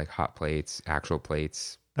buy like hot plates, actual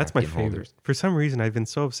plates. That's my napkin favorite. holders. For some reason, I've been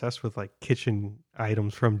so obsessed with like kitchen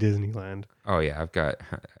items from Disneyland. Oh yeah, I've got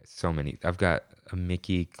so many. I've got a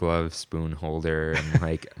Mickey glove spoon holder and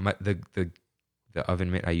like the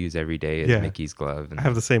oven mitt I use every day is Yeah. Mickey's glove. And I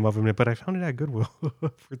have the same oven mitt, but I found it at Goodwill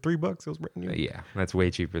for $3. It was brand new. yeah, that's way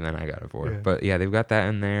cheaper than I got it for. Yeah. But yeah, they've got that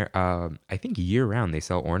in there. I think year round they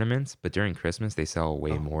sell ornaments, but during Christmas they sell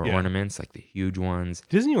way more yeah. ornaments, like the huge ones.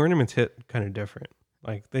 Disney ornaments hit kind of different.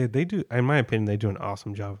 Like they do, in my opinion, they do an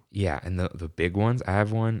awesome job. Yeah, and the big ones. I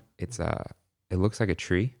have one. It's it looks like a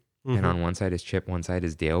tree. And Mhm. on one side is Chip, one side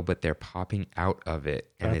is Dale, but they're popping out of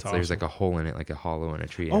it, and That's there's like awesome. a hole in it, like a hollow in a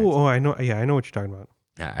tree. and it's- Oh, I know. Yeah, I know what you're talking about.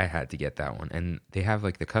 I had to get that one, and they have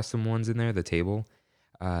like the custom ones in there. The table,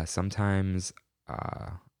 sometimes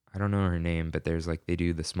I don't know her name, but there's like they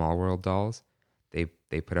do the Small World dolls.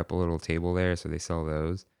 they put up a little table there, so they sell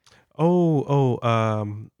those.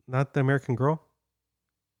 Not the American Girl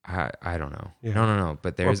I don't know. Yeah. No.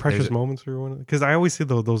 But or there's Precious Moments or one, because I always see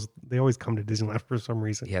those. They always come to Disneyland for some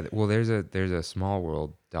reason. yeah. Well, there's a Small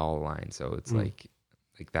World doll line, so it's like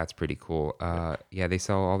that's pretty cool. Yeah, they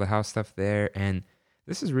sell all the house stuff there, and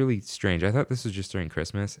this is really strange. I thought this was just during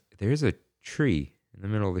Christmas. There's a tree in the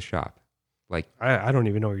middle of the shop. Like I don't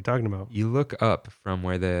even know what you're talking about. you look up from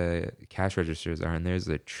where the cash registers are, and there's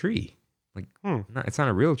a tree. Like it's not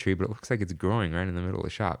a real tree, but it looks like it's growing right in the middle of the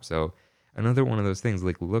shop. So another one of those things.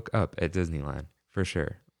 Like look up at Disneyland for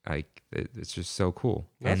sure. Like it's just so cool.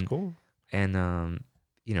 That's cool. And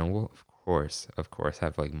we'll of course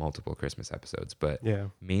have like multiple Christmas episodes, but Yeah,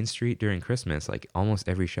 Main Street during Christmas, like almost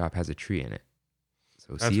every shop has a tree in it.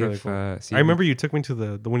 So that's see really if cool. I remember you took me to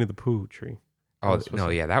the Winnie the Pooh tree. Oh was supposed no,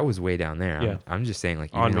 to- yeah, that was way down there. Yeah. I'm just saying, like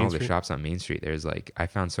On even Main all the Street? shops on Main Street, there's like I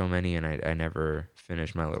found so many, and I never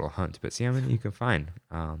finished my little hunt. But see how many you can find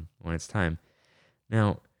when it's time.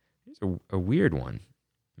 Now, here's a weird one: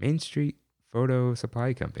 Main Street Photo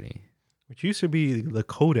Supply Company. Which used to be the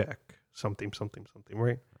Kodak something,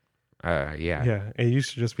 right? Yeah, Yeah, it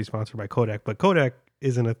used to just be sponsored by Kodak, but Kodak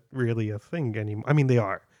isn't really a thing anymore. I mean, they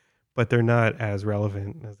are, but they're not as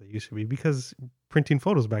relevant as they used to be because printing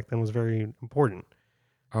photos back then was very important.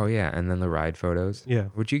 Oh yeah, and then the ride photos, Yeah,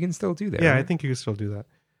 which you can still do there. yeah, I right? think you can still do that,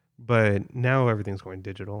 but now everything's going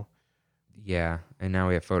digital. Yeah, and now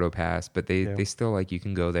we have PhotoPass, but Yeah. they still like you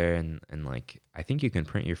can go there and like I think you can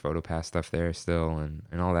print your PhotoPass stuff there still and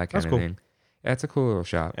all that kind That's of cool. thing. Yeah, it's a cool little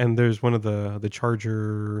shop. And there's one of the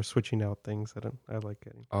charger switching out things that I like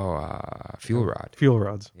getting. Fuel rod. Fuel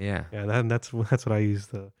rods. Yeah. Yeah, that's what I use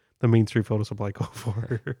the Main Street Photo Supply code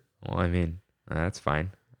for. Well, I mean, that's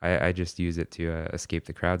fine. I just use it to escape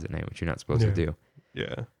the crowds at night, which you're not supposed to Yeah. do.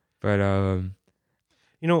 Yeah. But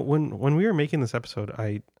You know, when we were making this episode,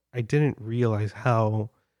 I didn't realize how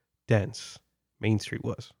dense Main Street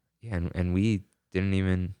was. yeah, and we didn't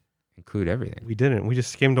even include everything. We didn't. We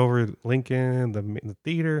just skimmed over Lincoln, the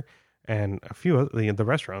theater, and a few other the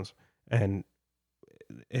restaurants, and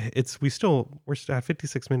we're still at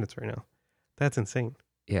 56 minutes right now. That's insane.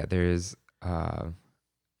 Yeah, there's a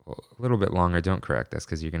little bit longer. Don't correct us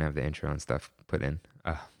because you're gonna have the intro and stuff put in.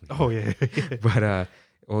 Oh yeah. But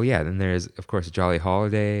well, yeah. Then there's of course Jolly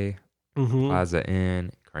Holiday, Mhm. Plaza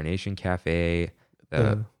Inn, Carnation Cafe.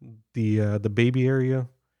 The The baby area.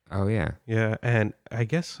 oh yeah, Yeah, and I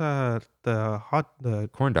guess the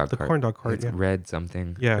corn dog the cart. corn dog cart. It's Yeah. red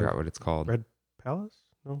something. Yeah. I forgot what it's called. Red Palace?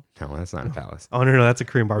 No. No, that's not a palace. Oh no, that's a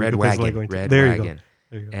Korean barbecue. Red place Wagon. like going to. Red There Wagon. you go.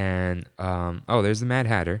 There you go. And there's the Mad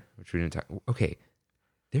Hatter, which we didn't talk. Okay,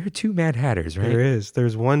 there are two Mad Hatters, right? There is.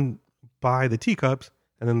 There's one by the teacups,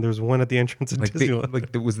 and then there's one at the entrance of Like,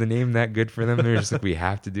 Disneyland. was the name that good for them? They're just like, we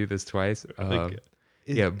have to do this twice.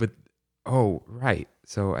 Yeah, but right.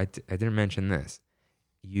 So I didn't mention this.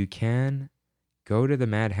 You can go to the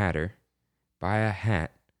Mad Hatter, buy a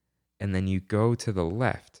hat, and then you go to the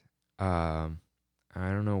left. I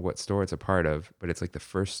don't know what store it's a part of, but it's like the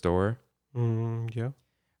first store, Yeah.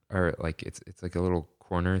 or like it's like a little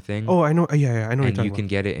corner thing. Oh, I know. Yeah, I know. and what you you're can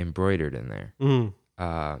get it embroidered in there. talking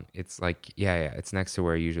about. It's like it's next to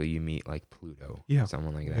where usually you meet like Pluto, Yeah. or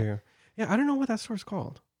someone like that. Yeah. I don't know what that store's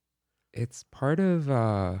called. It's part of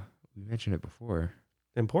we mentioned it before.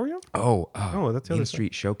 Emporium? Oh, that's the Main other side.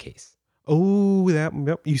 Street Showcase. Oh, yep.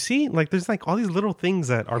 You see, like there's like all these little things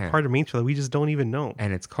that are Yeah. part of Main Street that we just don't even know.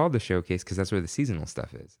 And it's called the Showcase because that's where the seasonal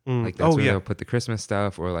stuff is. Mm. Like that's Oh, where yeah. they'll put the Christmas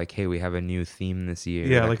stuff, or like, hey, we have a new theme this year.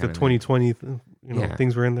 Yeah, that like the kind of thing. 2020, Yeah.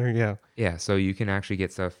 things were in there. Yeah. Yeah, so you can actually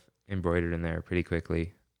get stuff embroidered in there pretty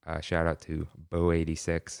quickly. Shout out to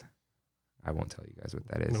Bo86. I won't tell you guys what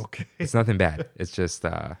that is. Okay. It's nothing bad. It's just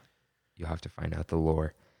you'll have to find out the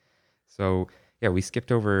lore. So yeah, we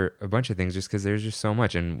skipped over a bunch of things just because there's just so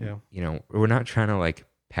much, and Yeah. we're not trying to like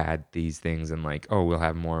pad these things and like, oh, we'll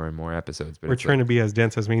have more and more episodes. But We're it's trying like, to be as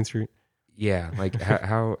dense as Main Street. yeah, like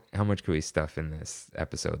how much can we stuff in this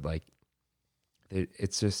episode? Like,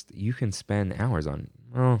 it's just you can spend hours on.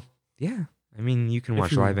 Well, yeah, I mean you can If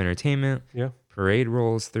watch you- live entertainment. Yeah. Parade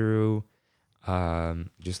rolls through.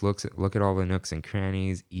 Just look at all the nooks and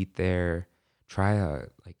crannies. Eat there. Try a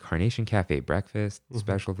like Carnation Cafe breakfast Mhm.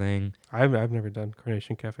 special thing. I've never done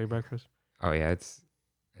Carnation Cafe breakfast. Oh yeah, it's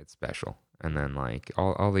special. And then like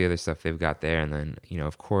all the other stuff they've got there, and then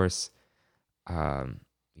of course,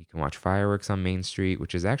 you can watch fireworks on Main Street,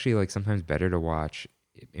 which is actually like sometimes better to watch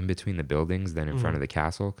in between the buildings than in front of the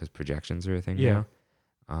castle because projections are a thing. Yeah.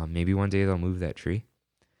 Now. Maybe one day they'll move that tree.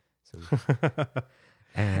 So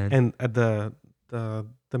And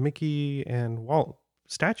the Mickey and Walt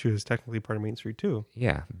statue is technically part of Main Street too.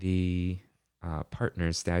 yeah, the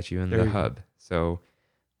partners statue in There the you go. hub. So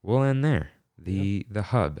we'll end there. The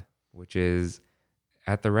hub, which is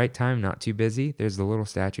at the right time, not too busy. There's the little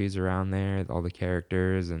statues around there, all the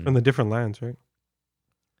characters, and From the different lands, right?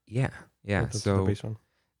 yeah. That's what they're So based on.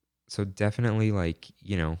 so definitely, like,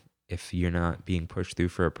 you know, if you're not being pushed through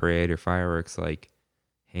for a parade or fireworks, like,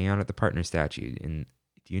 hang out at the partner statue. And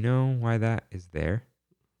do you know why that is there?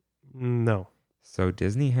 No. So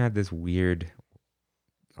Disney had this weird,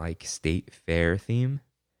 like, state fair theme.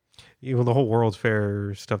 Even the whole World's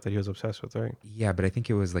Fair stuff that he was obsessed with, right? Yeah, but I think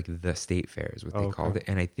it was like the state fair is what they Oh, called okay. it.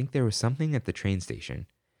 And I think there was something at the train station.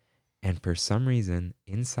 And for some reason,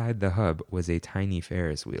 inside the hub was a tiny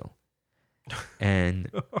Ferris wheel. And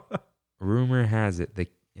rumor has it the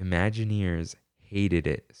Imagineers hated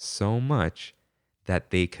it so much that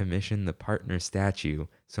they commissioned the partner statue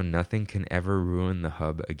so nothing can ever ruin the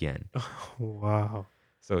hub again. Wow.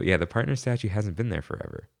 So yeah, the partner statue hasn't been there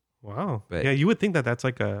forever. Wow. But- yeah, you would think that that's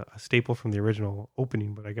like a staple from the original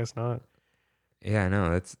opening, but I guess not. Yeah,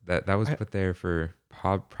 no, that was I- put there for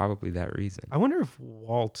probably that reason. I wonder if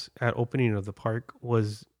Walt at opening of the park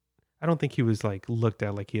was, I don't think he was like looked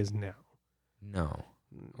at like he is now. No.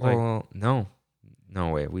 Like, Well, no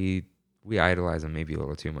way. We idolize him maybe a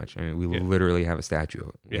little too much. I mean, we Yeah. literally have a statue.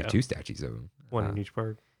 We Yeah. have 2 statues of him. one in each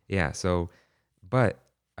park. Yeah. So, but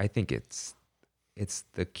I think it's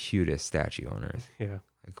the cutest statue on earth. Yeah.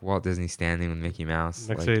 Like Walt Disney standing with Mickey Mouse.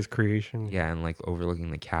 Next like, to his creation. yeah, and like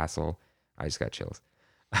overlooking the castle. I just got chills.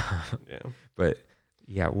 Yeah. But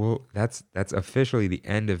yeah, well, that's officially the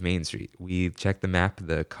end of Main Street. We checked the map.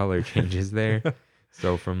 The color changes there.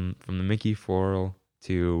 So from the Mickey floral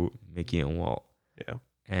to Mickey and Walt. Yeah.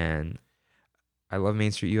 And I love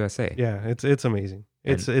Main Street USA. Yeah. It's amazing.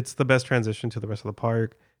 It's the best transition to the rest of the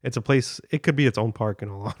park. It's a place, it could be its own park in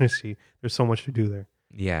all honesty. There's so much to do there.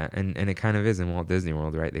 Yeah, and it kind of is in Walt Disney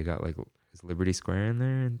World, right? They got like, is Liberty Square in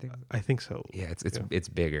there and things? I think so. Yeah, it's Yeah. it's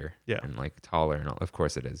bigger. Yeah. And like taller and all. Of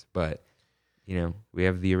course it is. But you know, we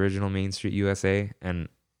have the original Main Street USA, and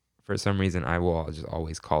for some reason I will just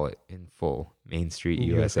always call it in full Main Street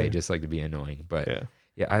USA, USA. just like to be annoying. But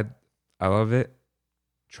Yeah. I love it.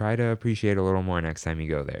 Try to appreciate it a little more next time you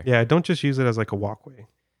go there. Yeah. Don't just use it as like a walkway.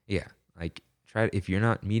 Yeah. Like try if you're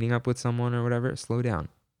not meeting up with someone or whatever, slow down.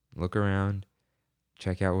 Look around,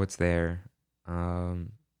 check out what's there.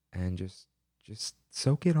 And just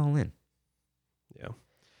soak it all in. Yeah.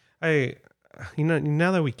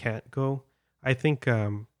 Now that we can't go, I think,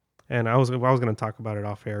 and I was going to talk about it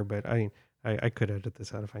off air, but I could edit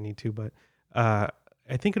this out if I need to, but,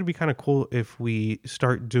 I think it'd be kind of cool if we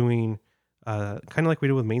start doing, kind of like we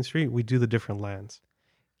did with Main Street, we do the different lands.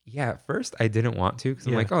 Yeah, at first I didn't want to because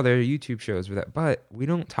I'm Yeah. like, oh, there are YouTube shows for that, but we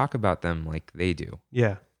don't talk about them like they do.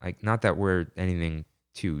 Yeah. Like, not that we're anything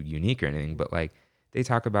too unique or anything, but like they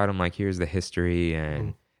talk about them like here's the history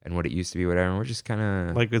and what it used to be, whatever. And we're just kind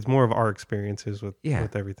of Like it's more of our experiences with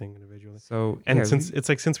everything individually. so. And yeah,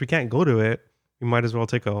 since we can't go to it, we might as well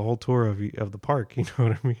take a whole tour of the park. You know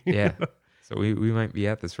what I mean? yeah, so we might be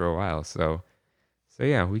at this for a while. So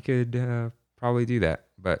yeah, we could probably do that,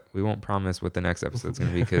 but we won't promise what the next episode's going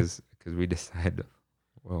to be because we decide.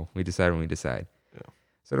 Well, we decide when we decide. Yeah.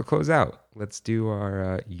 So to close out, let's do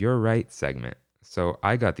our You're Right segment. So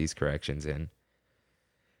I got these corrections in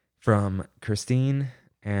from Christine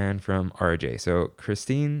and from RJ. So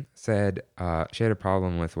Christine said she had a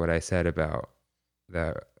problem with what I said about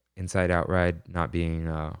the Inside Out ride not being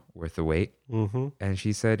worth the wait. Mm-hmm. And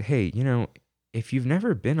she said, hey, you know, if you've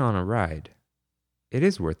never been on a ride, it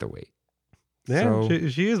is worth the wait. Yeah, So-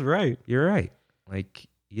 she is right. You're right. Like,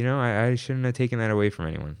 you know, I shouldn't have taken that away from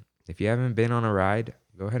anyone. If you haven't been on a ride,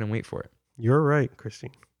 go ahead and wait for it. You're right,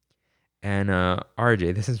 Christine. And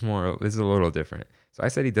RJ, this is a little different. So I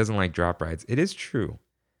said he doesn't like drop rides. It is true.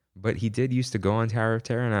 But he did used to go on Tower of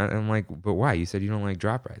Terror, and I'm like, but why? You said you don't like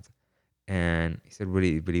drop rides. And he said, but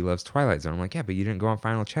he loves Twilight Zone. I'm like, yeah, but you didn't go on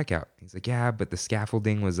Final Checkout. He's like, yeah, but the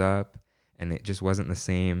scaffolding was up, and it just wasn't the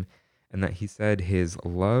same. And that he said his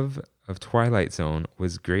love of Twilight Zone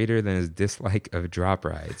was greater than his dislike of drop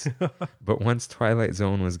rides. But once Twilight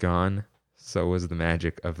Zone was gone, so was the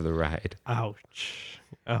magic of the ride. Ouch.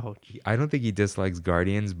 Ouch. I don't think he dislikes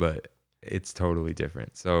Guardians, but it's totally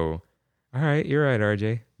different. So, all right, you're right,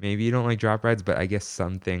 RJ. Maybe you don't like drop rides, but I guess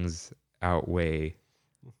some things outweigh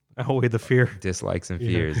Outweigh the fear. dislikes and Yeah.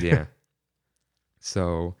 fears. Yeah.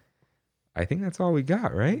 So, I think that's all we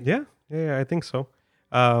got, right? Yeah, I think so.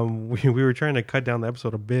 We were trying to cut down the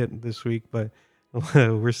episode a bit this week, but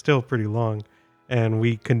we're still pretty long, and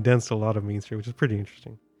we condensed a lot of Main Street, which is pretty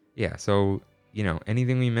interesting. Yeah. So, you know,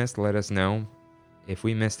 anything we missed, let us know. If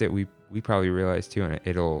we missed it, we probably realized too, and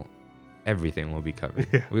everything will be covered.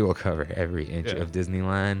 Yeah. We will cover every inch of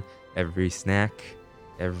Disneyland, every snack,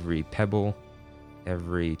 every pebble,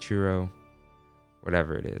 every churro,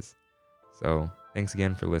 whatever it is. So thanks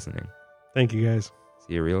again for listening. Thank you, guys.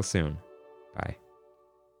 See you real soon. Bye.